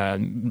 gender,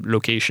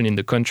 location in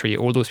the country.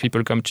 All those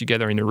people come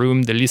together in a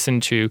room, they listen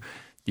to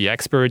the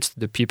experts,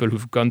 the people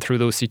who've gone through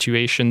those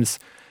situations,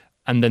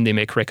 and then they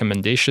make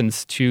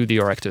recommendations to the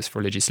Oireachtas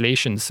for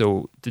legislation.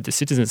 So the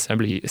Citizens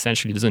Assembly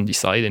essentially doesn't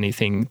decide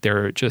anything.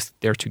 They're just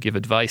there to give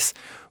advice.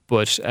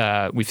 But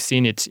we've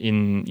seen it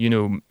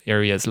in,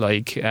 areas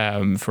like,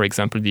 for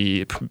example,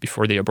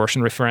 before the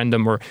abortion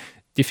referendum, or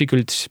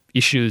difficult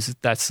issues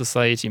that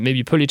society,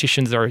 maybe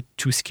politicians are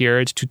too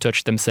scared to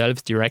touch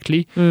themselves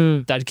directly.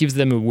 That gives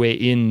them a way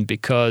in,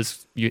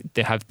 because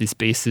they have this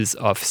basis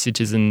of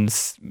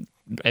citizens,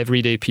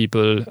 everyday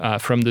people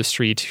from the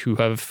street who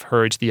have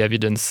heard the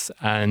evidence,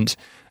 and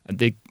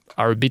they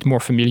are a bit more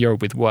familiar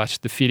with what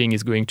the feeling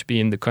is going to be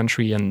in the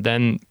country, and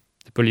then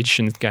the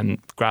politicians can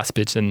grasp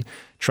it and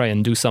try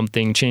and do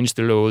something, change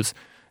the laws,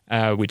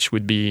 which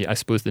would be, I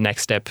suppose, the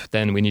next step.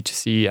 Then we need to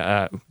see,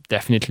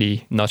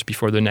 definitely not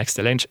before the next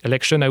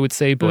election, I would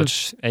say,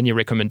 but any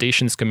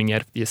recommendations coming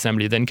out of the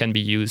Assembly then can be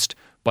used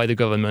by the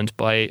government,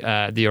 by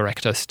the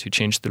Oireachtas, to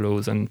change the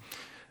laws and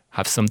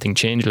have something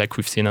change, like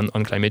we've seen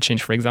on climate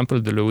change, for example.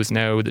 The laws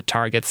now, the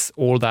targets,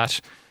 all that,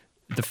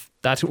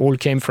 that all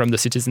came from the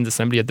Citizens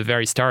Assembly at the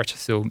very start.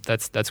 So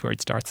that's where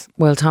it starts.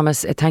 Well,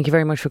 Thomas, thank you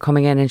very much for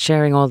coming in and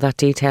sharing all that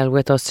detail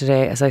with us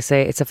today. As I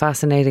say, it's a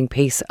fascinating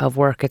piece of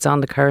work. It's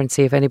on the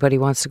Currency if anybody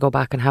wants to go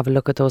back and have a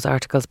look at those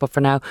articles. But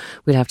for now,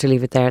 we'll have to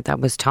leave it there. That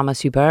was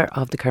Thomas Hubert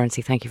of the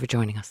Currency. Thank you for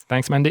joining us.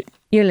 Thanks, Mandy.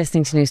 You're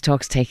listening to News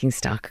Talk's Taking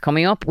Stock.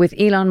 Coming up, with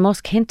Elon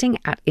Musk hinting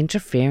at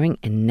interfering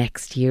in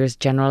next year's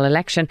general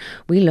election,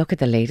 we look at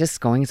the latest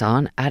goings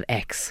on at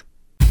X.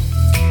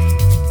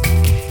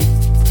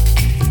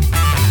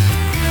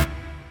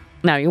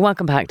 Now, you're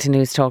welcome back to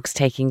News Talk's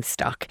Taking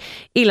Stock.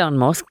 Elon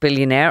Musk,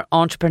 billionaire,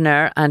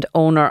 entrepreneur and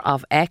owner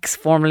of X,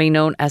 formerly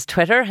known as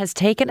Twitter, has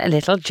taken a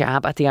little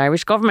jab at the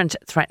Irish government,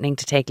 threatening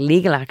to take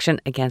legal action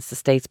against the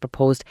state's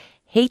proposed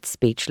hate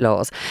speech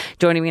laws.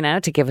 Joining me now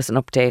to give us an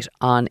update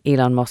on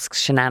Elon Musk's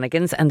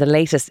shenanigans and the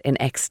latest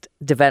in X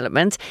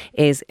development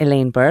is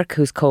Elaine Byrne,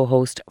 who's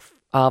co-host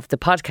of the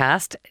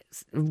podcast,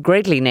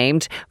 greatly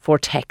named For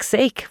Tech's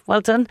Sake.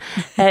 Well done.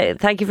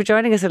 Thank you for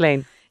joining us,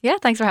 Elaine. Yeah,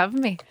 thanks for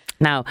having me.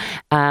 Now,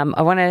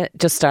 I want to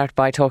just start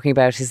by talking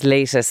about his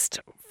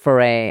latest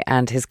foray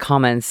and his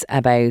comments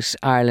about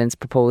Ireland's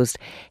proposed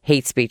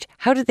hate speech.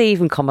 How did they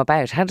even come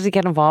about? How did he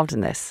get involved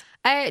in this?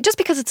 Just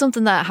because it's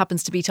something that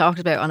happens to be talked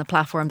about on a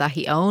platform that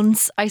he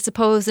owns, I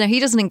suppose. Now, he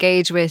doesn't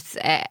engage with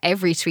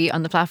every tweet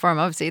on the platform.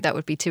 Obviously, that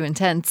would be too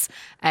intense.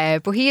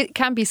 But he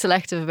can be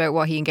selective about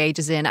what he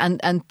engages in.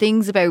 And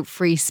things about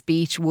free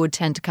speech would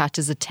tend to catch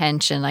his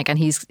attention. And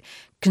he's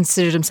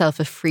considered himself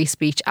a free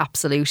speech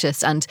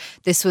absolutist, and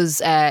this was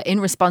in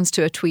response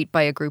to a tweet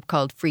by a group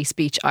called Free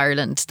Speech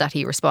Ireland that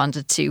he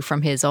responded to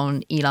from his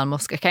own Elon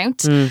Musk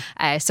account.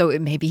 So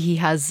maybe he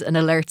has an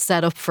alert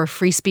set up for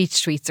free speech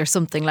tweets or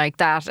something like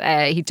that.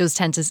 He does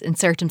tend to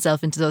insert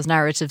himself into those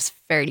narratives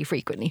fairly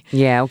frequently.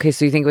 Yeah, okay,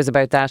 so you think it was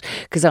about that?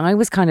 Because I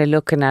was kind of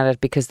looking at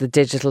it because the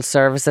Digital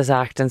Services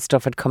Act and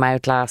stuff had come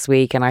out last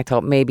week, and I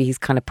thought maybe he's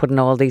kind of putting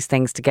all these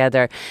things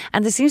together,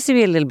 and there seems to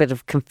be a little bit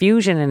of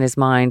confusion in his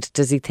mind.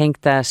 Does he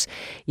think that,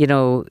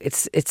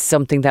 it's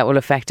something that will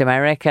affect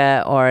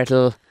America, or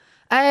it'll...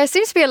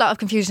 Seems to be a lot of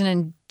confusion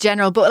in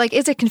general, but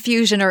is it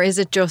confusion, or is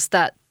it just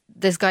that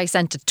this guy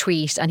sent a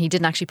tweet and he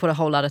didn't actually put a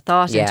whole lot of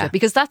thought into it?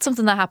 Because that's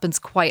something that happens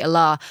quite a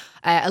lot.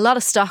 A lot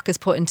of stock is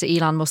put into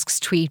Elon Musk's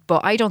tweet,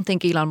 but I don't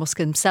think Elon Musk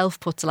himself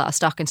puts a lot of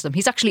stock into them.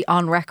 He's actually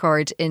on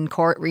record in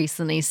court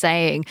recently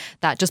saying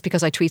that just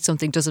because I tweet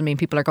something doesn't mean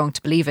people are going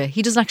to believe it.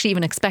 He doesn't actually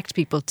even expect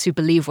people to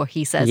believe what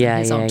he says in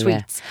his own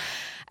tweets.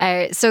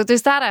 So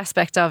there's that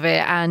aspect of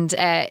it, and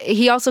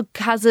he also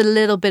has a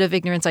little bit of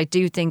ignorance, I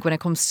do think, when it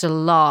comes to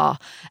law,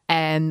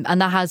 and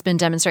that has been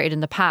demonstrated in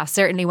the past,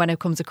 certainly when it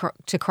comes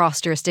to cross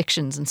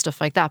jurisdictions and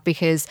stuff like that,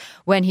 because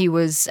when he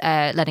was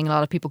letting a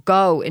lot of people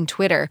go in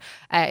Twitter,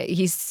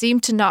 he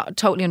seemed to not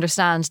totally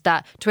understand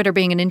that Twitter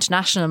being an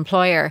international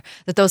employer,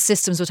 that those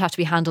systems would have to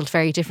be handled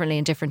very differently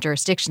in different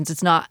jurisdictions.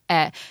 It's not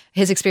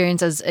his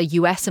experience as a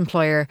US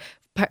employer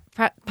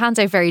pans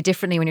out very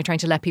differently when you're trying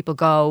to let people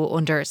go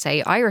under,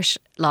 say, Irish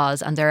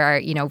laws, and there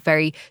are,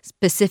 very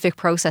specific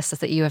processes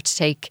that you have to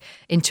take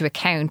into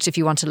account if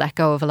you want to let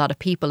go of a lot of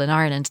people in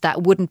Ireland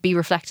that wouldn't be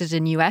reflected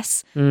in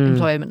US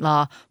employment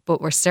law,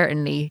 but were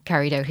certainly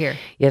carried out here.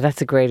 Yeah,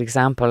 that's a great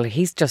example.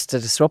 He's just a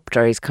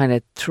disruptor. He's kind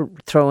of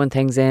throwing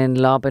things in,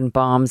 lobbing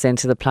bombs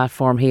into the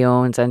platform he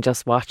owns, and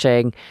just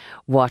watching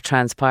what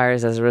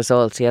transpires as a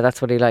result. Yeah,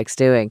 that's what he likes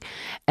doing.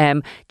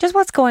 Just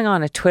what's going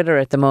on at Twitter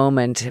at the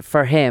moment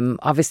for him?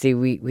 Obviously,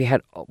 we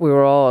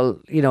were all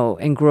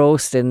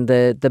engrossed in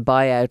the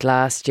buyout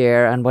last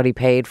year and what he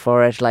paid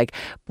for it.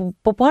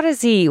 But what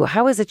is he?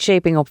 How is it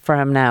shaping up for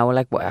him now?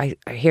 I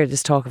hear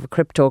this talk of a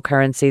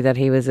cryptocurrency that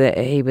he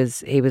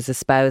was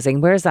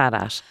espousing. Where's that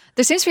at?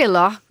 There seems to be a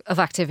lot of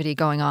activity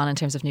going on in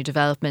terms of new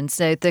developments.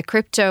 So the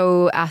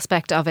crypto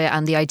aspect of it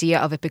and the idea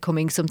of it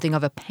becoming something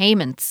of a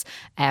payments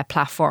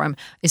platform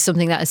is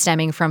something that is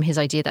stemming from his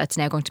idea that it's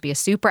now going to be a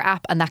super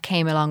app, and that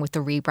came along with the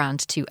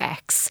rebrand to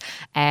X.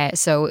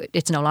 So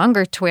it's no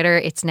longer Twitter,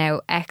 it's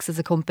now X as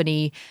a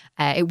company.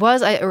 It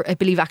was, I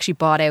believe, actually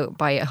bought out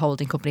by a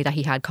holding company that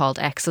he had called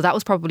X. So that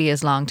was probably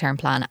his long-term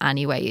plan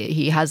anyway.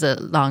 He has a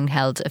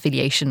long-held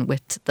affiliation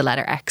with the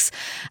letter X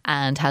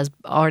and has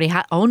already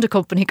owned a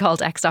company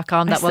called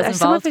X.com that was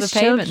involved with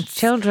payments.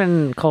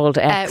 Children called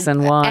X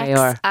and Y, X,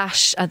 or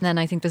Ash, and then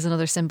I think there's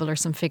another symbol or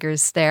some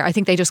figures there. I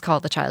think they just call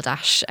the child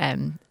Ash.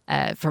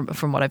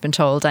 From what I've been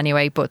told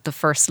anyway, but the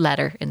first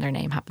letter in their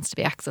name happens to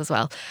be X as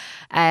well.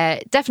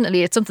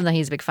 Definitely, it's something that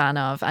he's a big fan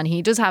of, and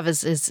he does have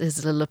his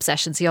little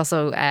obsessions. He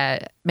also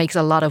makes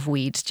a lot of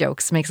weed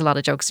jokes, makes a lot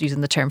of jokes using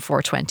the term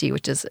 420,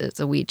 which is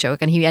a weed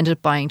joke, and he ended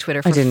up buying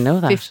Twitter for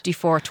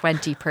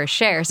 $54.20 per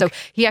share. So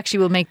he actually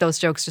will make those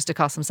jokes just to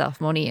cost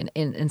himself money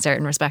in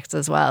certain respects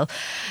as well.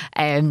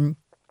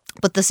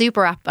 But the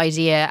super app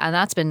idea, and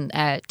that's been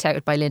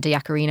touted by Linda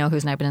Yaccarino,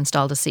 who's now been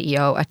installed as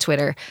CEO at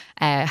Twitter,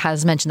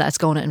 has mentioned that it's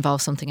going to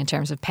involve something in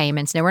terms of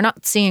payments. Now, we're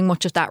not seeing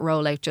much of that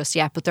rollout just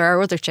yet, but there are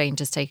other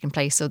changes taking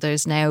place. So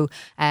there's now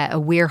a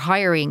we're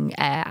hiring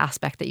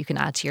aspect that you can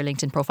add to your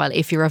LinkedIn profile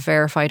if you're a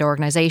verified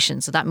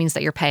organisation. So that means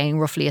that you're paying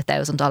roughly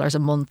 $1,000 a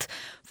month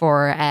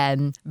for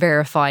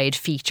verified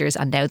features,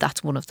 and now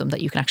that's one of them,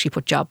 that you can actually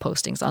put job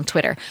postings on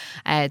Twitter.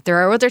 There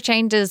are other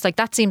changes, like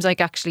that seems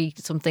like actually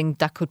something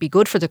that could be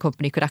good for the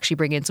company, could actually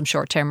bring in some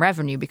short-term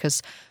revenue,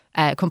 because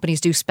companies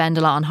do spend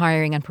a lot on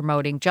hiring and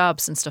promoting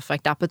jobs and stuff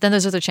like that. But then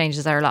there's other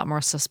changes that are a lot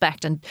more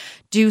suspect and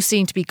do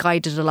seem to be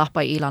guided a lot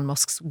by Elon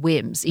Musk's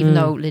whims. Even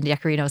though Linda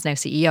Yaccarino is now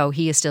CEO,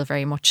 he is still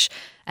very much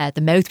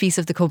the mouthpiece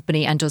of the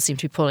company and does seem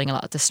to be pulling a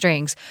lot of the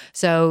strings.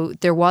 So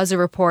there was a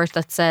report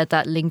that said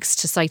that links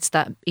to sites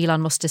that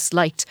Elon Musk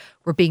disliked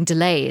were being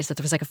delayed, that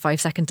there was like a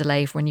 5-second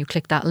delay when you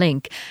click that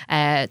link.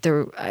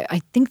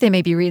 I think they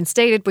may be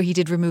reinstated, but he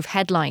did remove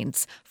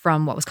headlines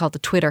from what was called the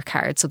Twitter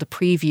card. So the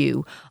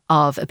preview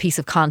of a piece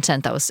of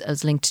content that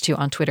was linked to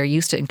on Twitter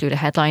used to include a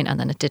headline, and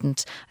then it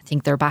didn't. I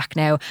think they're back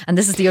now. And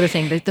this is the other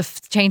thing,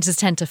 the changes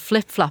tend to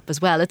flip-flop as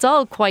well. It's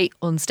all quite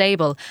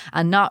unstable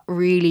and not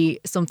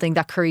really something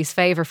that curries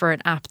favour for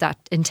an app that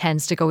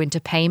intends to go into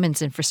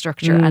payments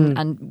infrastructure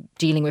and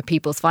dealing with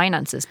people's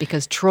finances,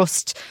 because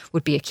trust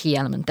would be a key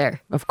element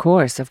there. Of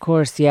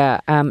course, yeah.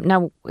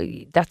 Now,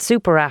 that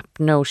super app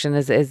notion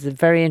is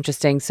very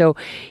interesting. So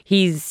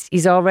he's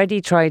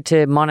already tried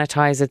to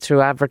monetize it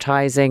through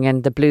advertising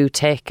and the blue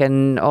tick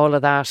and all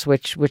of that,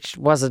 which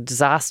was a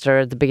disaster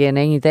at the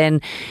beginning. He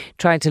then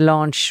tried to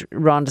launch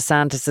Ron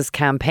DeSantis's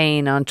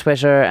campaign on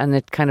Twitter, and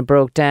it kind of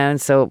broke down.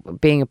 So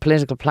being a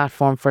political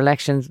platform for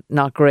elections,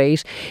 not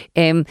great.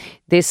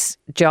 This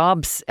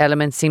jobs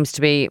element seems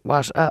to be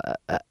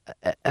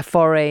a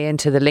foray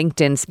into the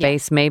LinkedIn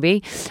space,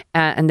 maybe.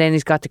 And then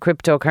he's got the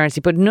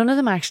cryptocurrency, but none of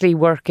them actually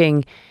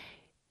working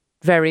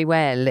very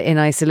well in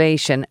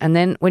isolation. And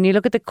then when you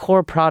look at the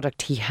core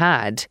product he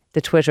had,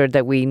 the Twitter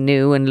that we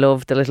knew and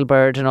loved, the little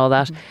bird and all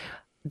that,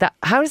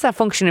 how is that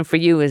functioning for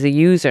you as a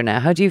user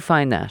now? How do you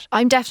find that?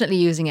 I'm definitely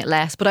using it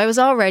less, but I was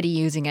already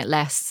using it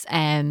less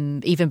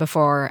even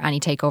before any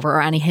takeover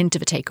or any hint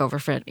of a takeover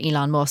for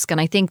Elon Musk.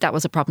 And I think that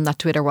was a problem that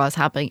Twitter was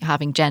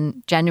having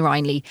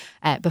genuinely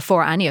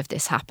before any of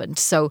this happened.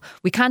 So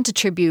we can't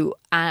attribute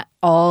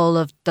all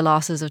of the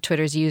losses of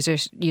Twitter's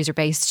user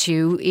base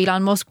to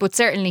Elon Musk, but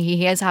certainly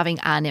he is having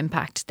an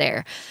impact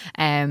there.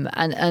 And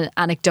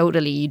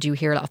anecdotally, you do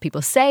hear a lot of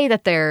people say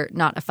that they're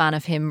not a fan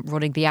of him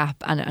running the app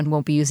and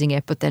won't be using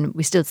it, but then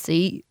we still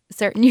see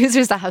certain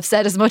users that have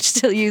said as much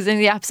still using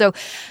the app. So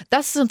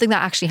that's something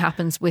that actually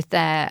happens with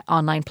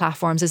online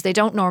platforms, is they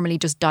don't normally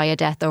just die a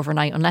death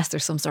overnight unless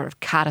there's some sort of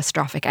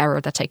catastrophic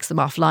error that takes them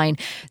offline.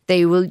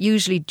 They will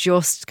usually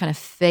just kind of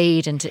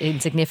fade into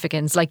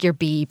insignificance, like your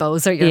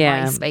Bebos or your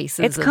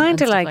MySpaces. It's kind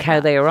of like how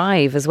they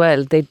arrive as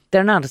well.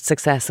 They're not a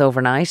success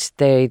overnight.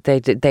 They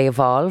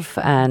evolve,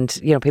 and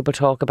people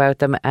talk about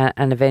them,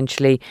 and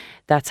eventually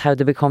that's how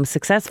they become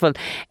successful.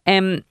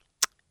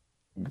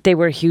 They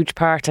were a huge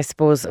part, I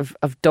suppose,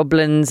 of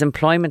Dublin's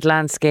employment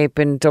landscape,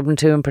 in Dublin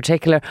 2 in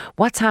particular.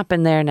 What's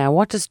happened there now?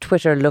 What does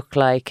Twitter look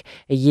like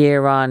a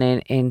year on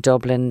in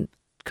Dublin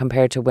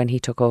compared to when he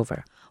took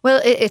over?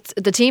 Well,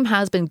 the team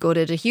has been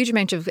gutted. A huge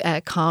amount of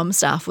comms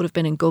staff would have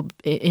been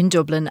in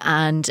Dublin,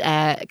 and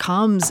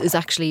comms is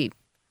actually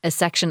a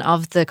section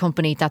of the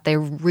company that they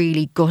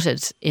really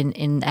gutted in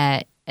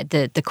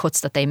the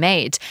cuts that they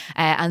made.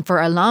 And for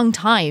a long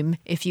time,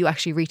 if you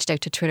actually reached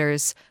out to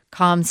Twitter's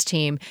comms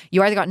team,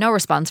 you either got no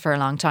response for a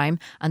long time,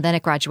 and then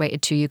it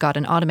graduated to you got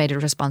an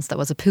automated response that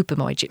was a poop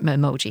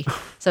emoji.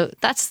 So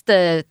that's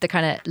the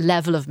kind of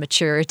level of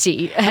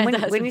maturity. And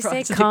when you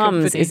say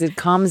comms, is it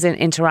comms in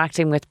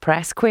interacting with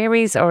press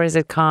queries, or is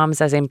it comms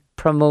as in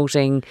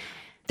promoting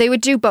They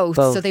would do both.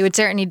 So they would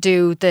certainly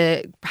do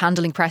the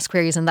handling press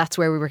queries, and that's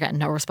where we were getting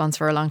no response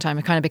for a long time.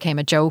 It kind of became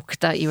a joke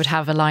that you would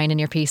have a line in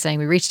your piece saying,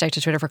 we reached out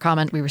to Twitter for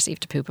comment, we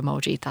received a poop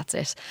emoji, that's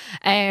it.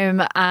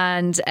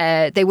 And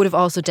they would have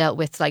also dealt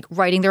with like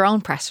writing their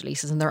own press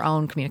releases and their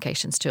own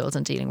communications tools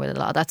and dealing with a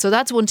lot of that. So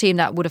that's one team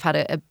that would have had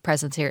a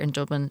presence here in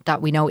Dublin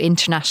that we know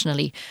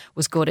internationally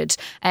was gutted.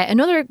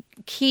 Another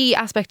key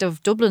aspect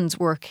of Dublin's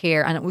work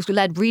here, and it was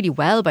led really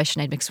well by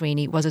Sinead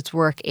McSweeney, was its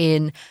work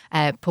in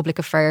public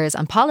affairs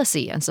and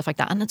policy and stuff like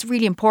that. And it's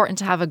really important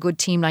to have a good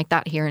team like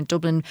that here in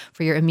Dublin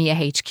for your EMEA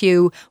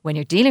HQ when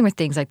you're dealing with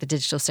things like the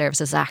Digital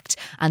Services Act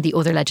and the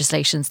other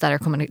legislations that are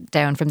coming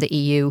down from the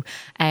EU.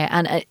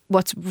 And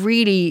what's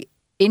really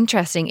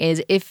interesting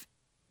is if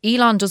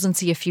Elon doesn't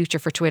see a future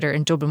for Twitter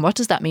in Dublin, what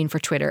does that mean for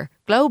Twitter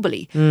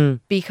globally?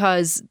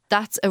 Because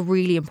that's a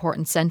really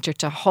important centre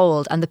to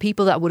hold. And the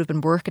people that would have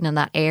been working in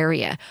that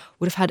area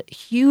would have had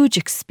huge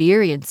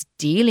experience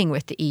dealing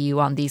with the EU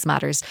on these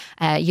matters,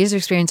 user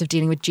experience of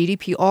dealing with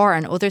GDPR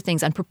and other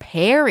things and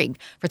preparing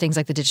for things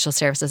like the Digital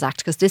Services Act,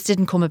 because this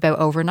didn't come about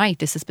overnight.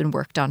 This has been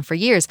worked on for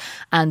years.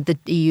 And the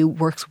EU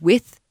works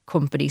with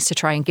companies to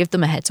try and give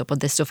them a heads up on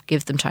this stuff,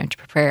 give them time to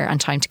prepare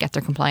and time to get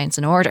their compliance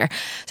in order.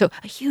 So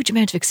a huge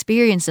amount of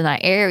experience in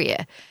that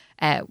area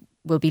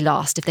will be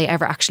lost if they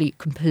ever actually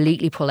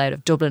completely pull out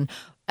of Dublin.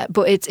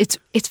 But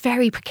it's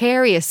very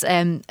precarious.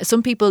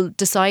 Some people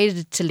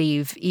decided to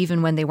leave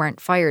even when they weren't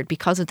fired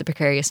because of the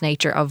precarious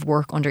nature of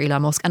work under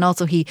Elon Musk. And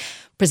also he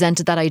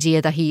presented that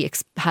idea that he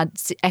had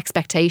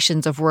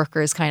expectations of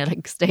workers kind of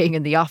like staying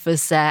in the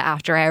office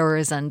after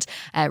hours and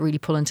really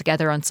pulling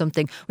together on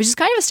something, which is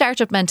kind of a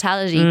startup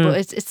mentality, but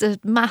it's a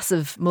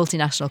massive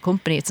multinational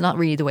company. It's not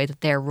really the way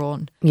that they're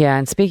run. Yeah,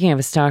 and speaking of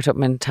a startup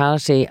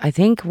mentality, I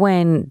think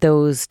when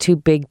those two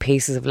big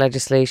pieces of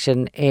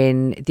legislation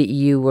in the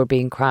EU were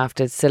being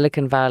crafted,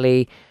 Silicon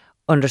Valley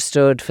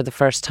understood for the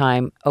first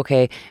time,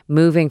 okay,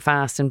 moving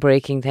fast and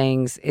breaking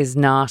things is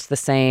not the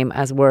same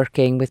as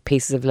working with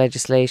pieces of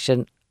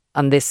legislation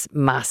on this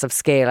massive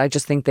scale. I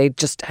just think they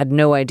just had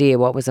no idea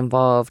what was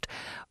involved,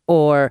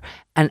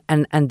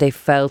 and they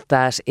felt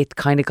that it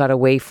kind of got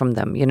away from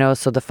them, you know.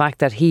 So the fact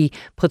that he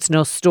puts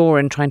no store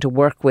in trying to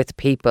work with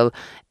people,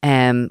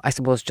 I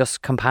suppose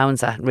just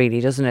compounds that, really,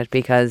 doesn't it?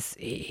 Because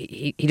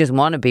he doesn't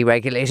want to be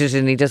regulated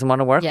and he doesn't want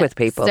to work with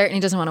people.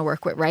 Certainly doesn't want to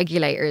work with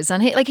regulators.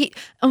 And he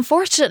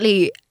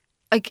unfortunately,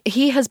 like,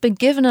 he has been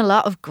given a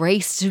lot of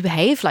grace to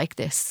behave like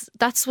this.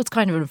 That's what's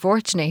kind of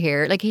unfortunate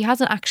here. Like, he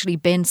hasn't actually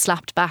been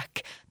slapped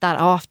back that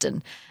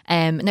often.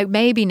 Now,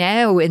 maybe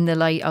now in the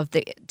light of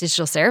the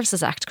Digital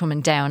Services Act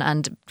coming down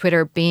and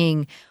Twitter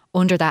being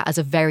under that as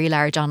a very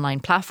large online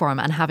platform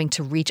and having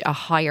to reach a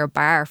higher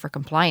bar for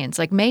compliance,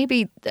 like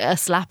maybe a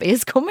slap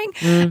is coming.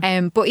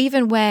 But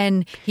even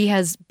when he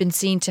has been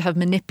seen to have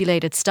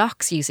manipulated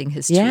stocks using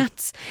his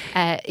tweets,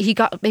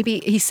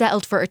 he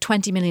settled for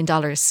 $20 million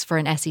for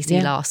an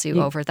SEC lawsuit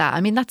over that.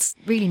 I mean, that's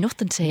really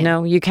nothing to him.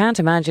 No, you can't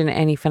imagine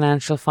any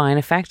financial fine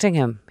affecting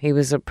him. He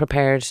was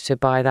prepared to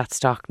buy that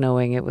stock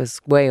knowing it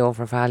was way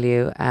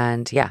overvalued.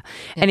 And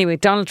anyway,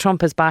 Donald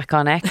Trump is back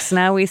on X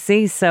now, we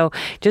see. So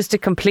just to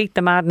complete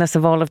the madness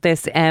of all of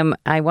this,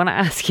 I want to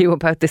ask you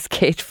about this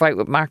cage fight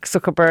with Mark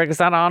Zuckerberg. Is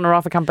that on or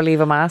off? I can't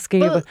believe I'm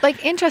asking you.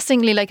 Like,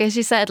 interestingly, like as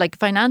you said, like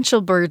financial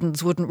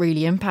burdens wouldn't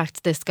really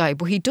impact this guy,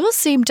 but he does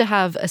seem to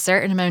have a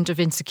certain amount of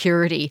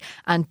insecurity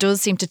and does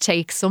seem to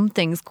take some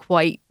things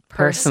quite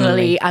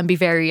personally and be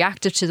very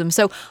reactive to them.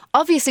 So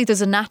obviously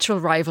there's a natural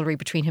rivalry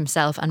between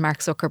himself and Mark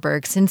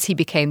Zuckerberg since he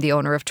became the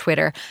owner of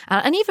Twitter,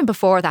 and even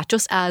before that,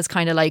 just as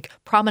kind of like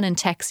prominent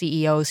tech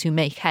CEOs who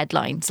make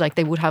headlines, like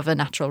they would have a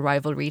natural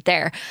rivalry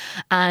there.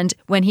 And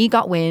when he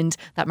got wind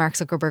that Mark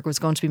Zuckerberg was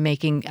going to be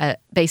making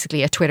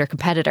basically a Twitter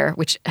competitor,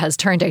 which has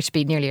turned out to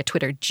be nearly a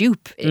Twitter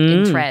dupe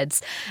in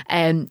Threads,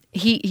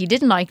 he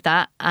didn't like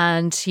that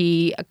and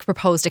he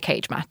proposed a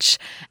cage match,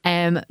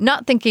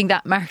 not thinking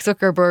that Mark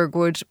Zuckerberg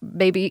would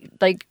maybe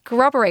like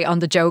corroborate on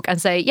the joke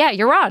and say, yeah,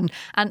 you're on.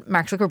 And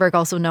Mark Zuckerberg,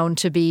 also known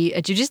to be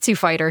a jiu-jitsu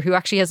fighter who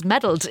actually has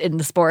medalled in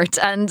the sport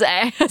and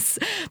has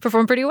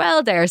performed pretty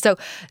well there. So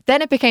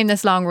then it became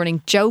this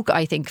long-running joke,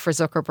 I think, for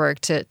Zuckerberg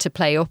to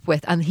play up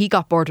with, and he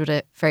got bored with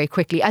it very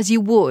quickly, as you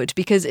would,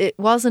 because it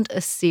wasn't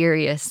a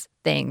serious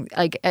thing.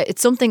 Like,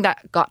 it's something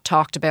that got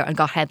talked about and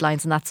got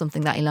headlines, and that's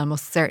something that Elon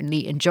Musk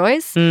certainly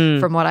enjoys,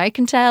 from what I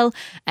can tell.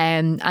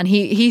 And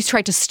he's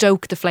tried to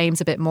stoke the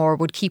flames a bit more,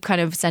 would keep kind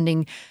of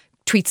sending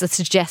tweets that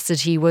suggested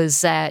he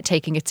was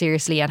taking it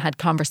seriously and had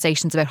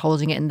conversations about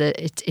holding it in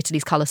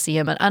Italy's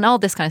Colosseum and all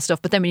this kind of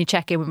stuff. But then when you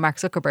check in with Mark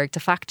Zuckerberg to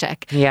fact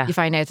check, you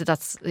find out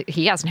that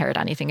he hasn't heard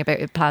anything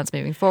about plans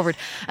moving forward.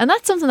 And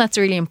that's something that's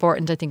really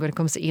important, I think, when it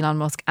comes to Elon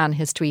Musk and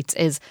his tweets,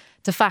 is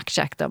to fact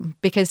check them,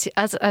 because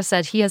as I've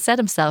said, he has said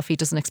himself he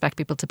doesn't expect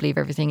people to believe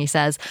everything he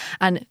says,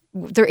 and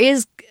there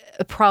is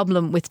a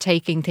problem with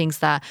taking things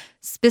that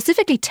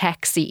specifically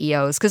tech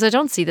CEOs, because I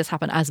don't see this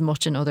happen as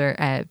much in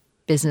other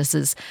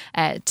businesses,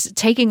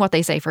 taking what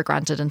they say for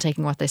granted and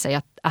taking what they say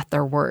at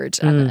their word.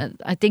 And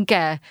I think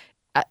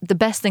the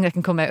best thing that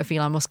can come out of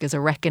Elon Musk is a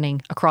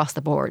reckoning across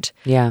the board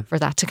for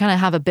that, to kind of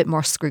have a bit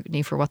more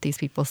scrutiny for what these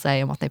people say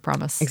and what they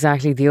promise.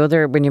 Exactly. The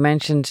other, when you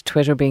mentioned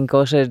Twitter being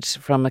gutted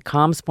from a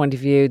comms point of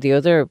view, the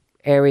other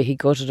area he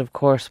gutted, of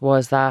course,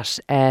 was that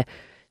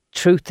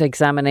truth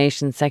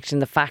examination section,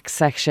 the facts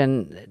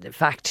section, the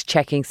fact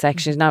checking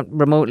section. He's not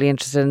remotely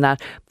interested in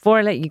that. Before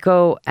I let you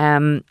go,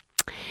 can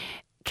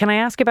I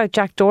ask about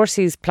Jack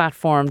Dorsey's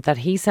platform that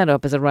he set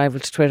up as a rival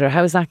to Twitter?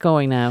 How is that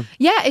going now?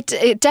 Yeah,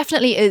 it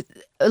definitely is.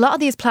 A lot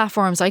of these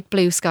platforms like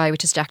Blue Sky,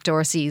 which is Jack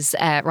Dorsey's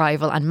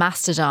rival, and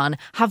Mastodon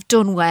have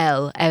done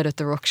well out of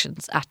the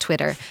ructions at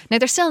Twitter. Now,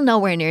 they're still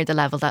nowhere near the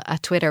level that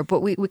at Twitter, but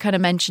we kind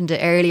of mentioned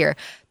it earlier.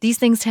 These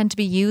things tend to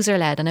be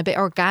user-led and a bit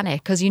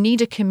organic, because you need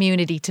a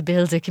community to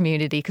build a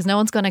community, because no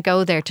one's going to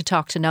go there to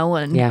talk to no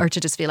one or to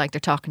just feel like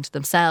they're talking to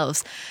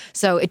themselves.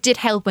 So it did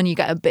help when you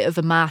get a bit of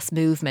a mass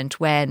movement,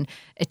 when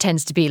it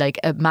tends to be like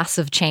a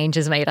massive change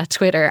is made at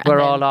Twitter. We're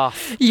all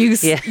off.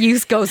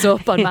 Use goes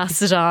up on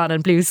Mastodon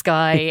and Blue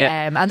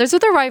Sky. And there's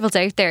other rivals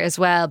out there as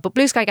well. But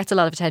Blue Sky gets a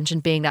lot of attention,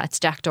 being that it's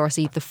Jack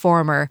Dorsey, the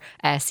former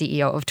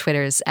CEO of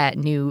Twitter's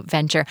new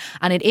venture.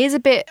 And it is a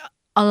bit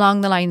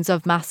along the lines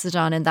of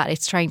Mastodon in that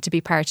it's trying to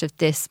be part of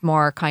this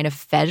more kind of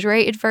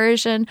federated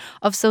version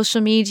of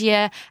social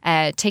media,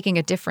 taking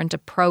a different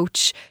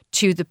approach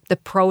to the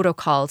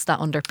protocols that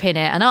underpin it.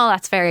 And all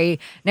that's very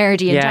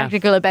nerdy and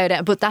technical about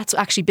it, but that's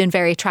actually been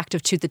very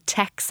attractive to the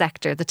tech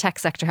sector. The tech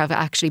sector have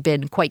actually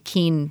been quite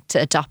keen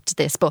to adopt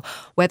this, but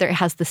whether it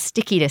has the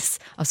stickiness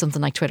of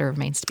something like Twitter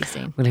remains to be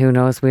seen. Well, who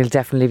knows? We'll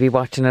definitely be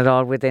watching it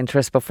all with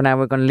interest, but for now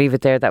we're going to leave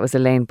it there. That was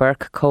Elaine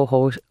Burke,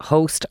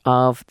 co-host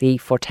of the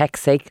For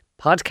Tech's Sake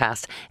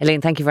podcast. Elaine,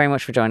 thank you very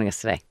much for joining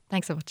us today.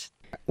 Thanks so much.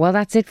 Well,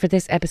 that's it for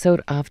this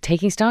episode of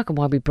Taking Stock. And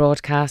while we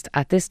broadcast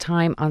at this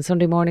time on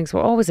Sunday mornings,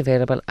 we're always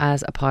available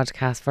as a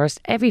podcast first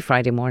every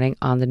Friday morning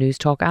on the News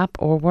Talk app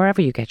or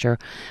wherever you get your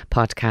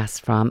podcasts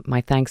from.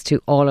 My thanks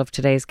to all of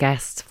today's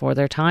guests for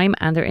their time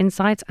and their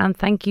insights, and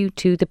thank you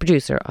to the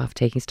producer of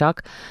Taking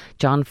Stock,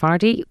 John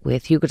Fardy,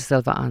 with Hugo de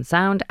Silva on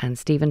sound and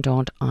Stephen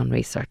Daunt on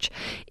research.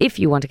 If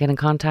you want to get in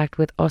contact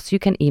with us, you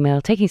can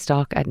email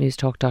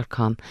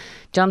takingstock@newstalk.com.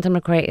 Jonathan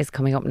McRae is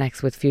coming up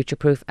next with Future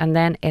Proof, and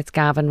then it's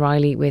Gavin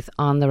Riley with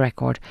On the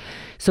Record.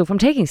 So from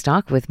Taking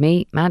Stock with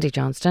me, Mandy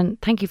Johnston,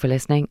 thank you for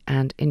listening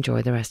and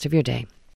enjoy the rest of your day.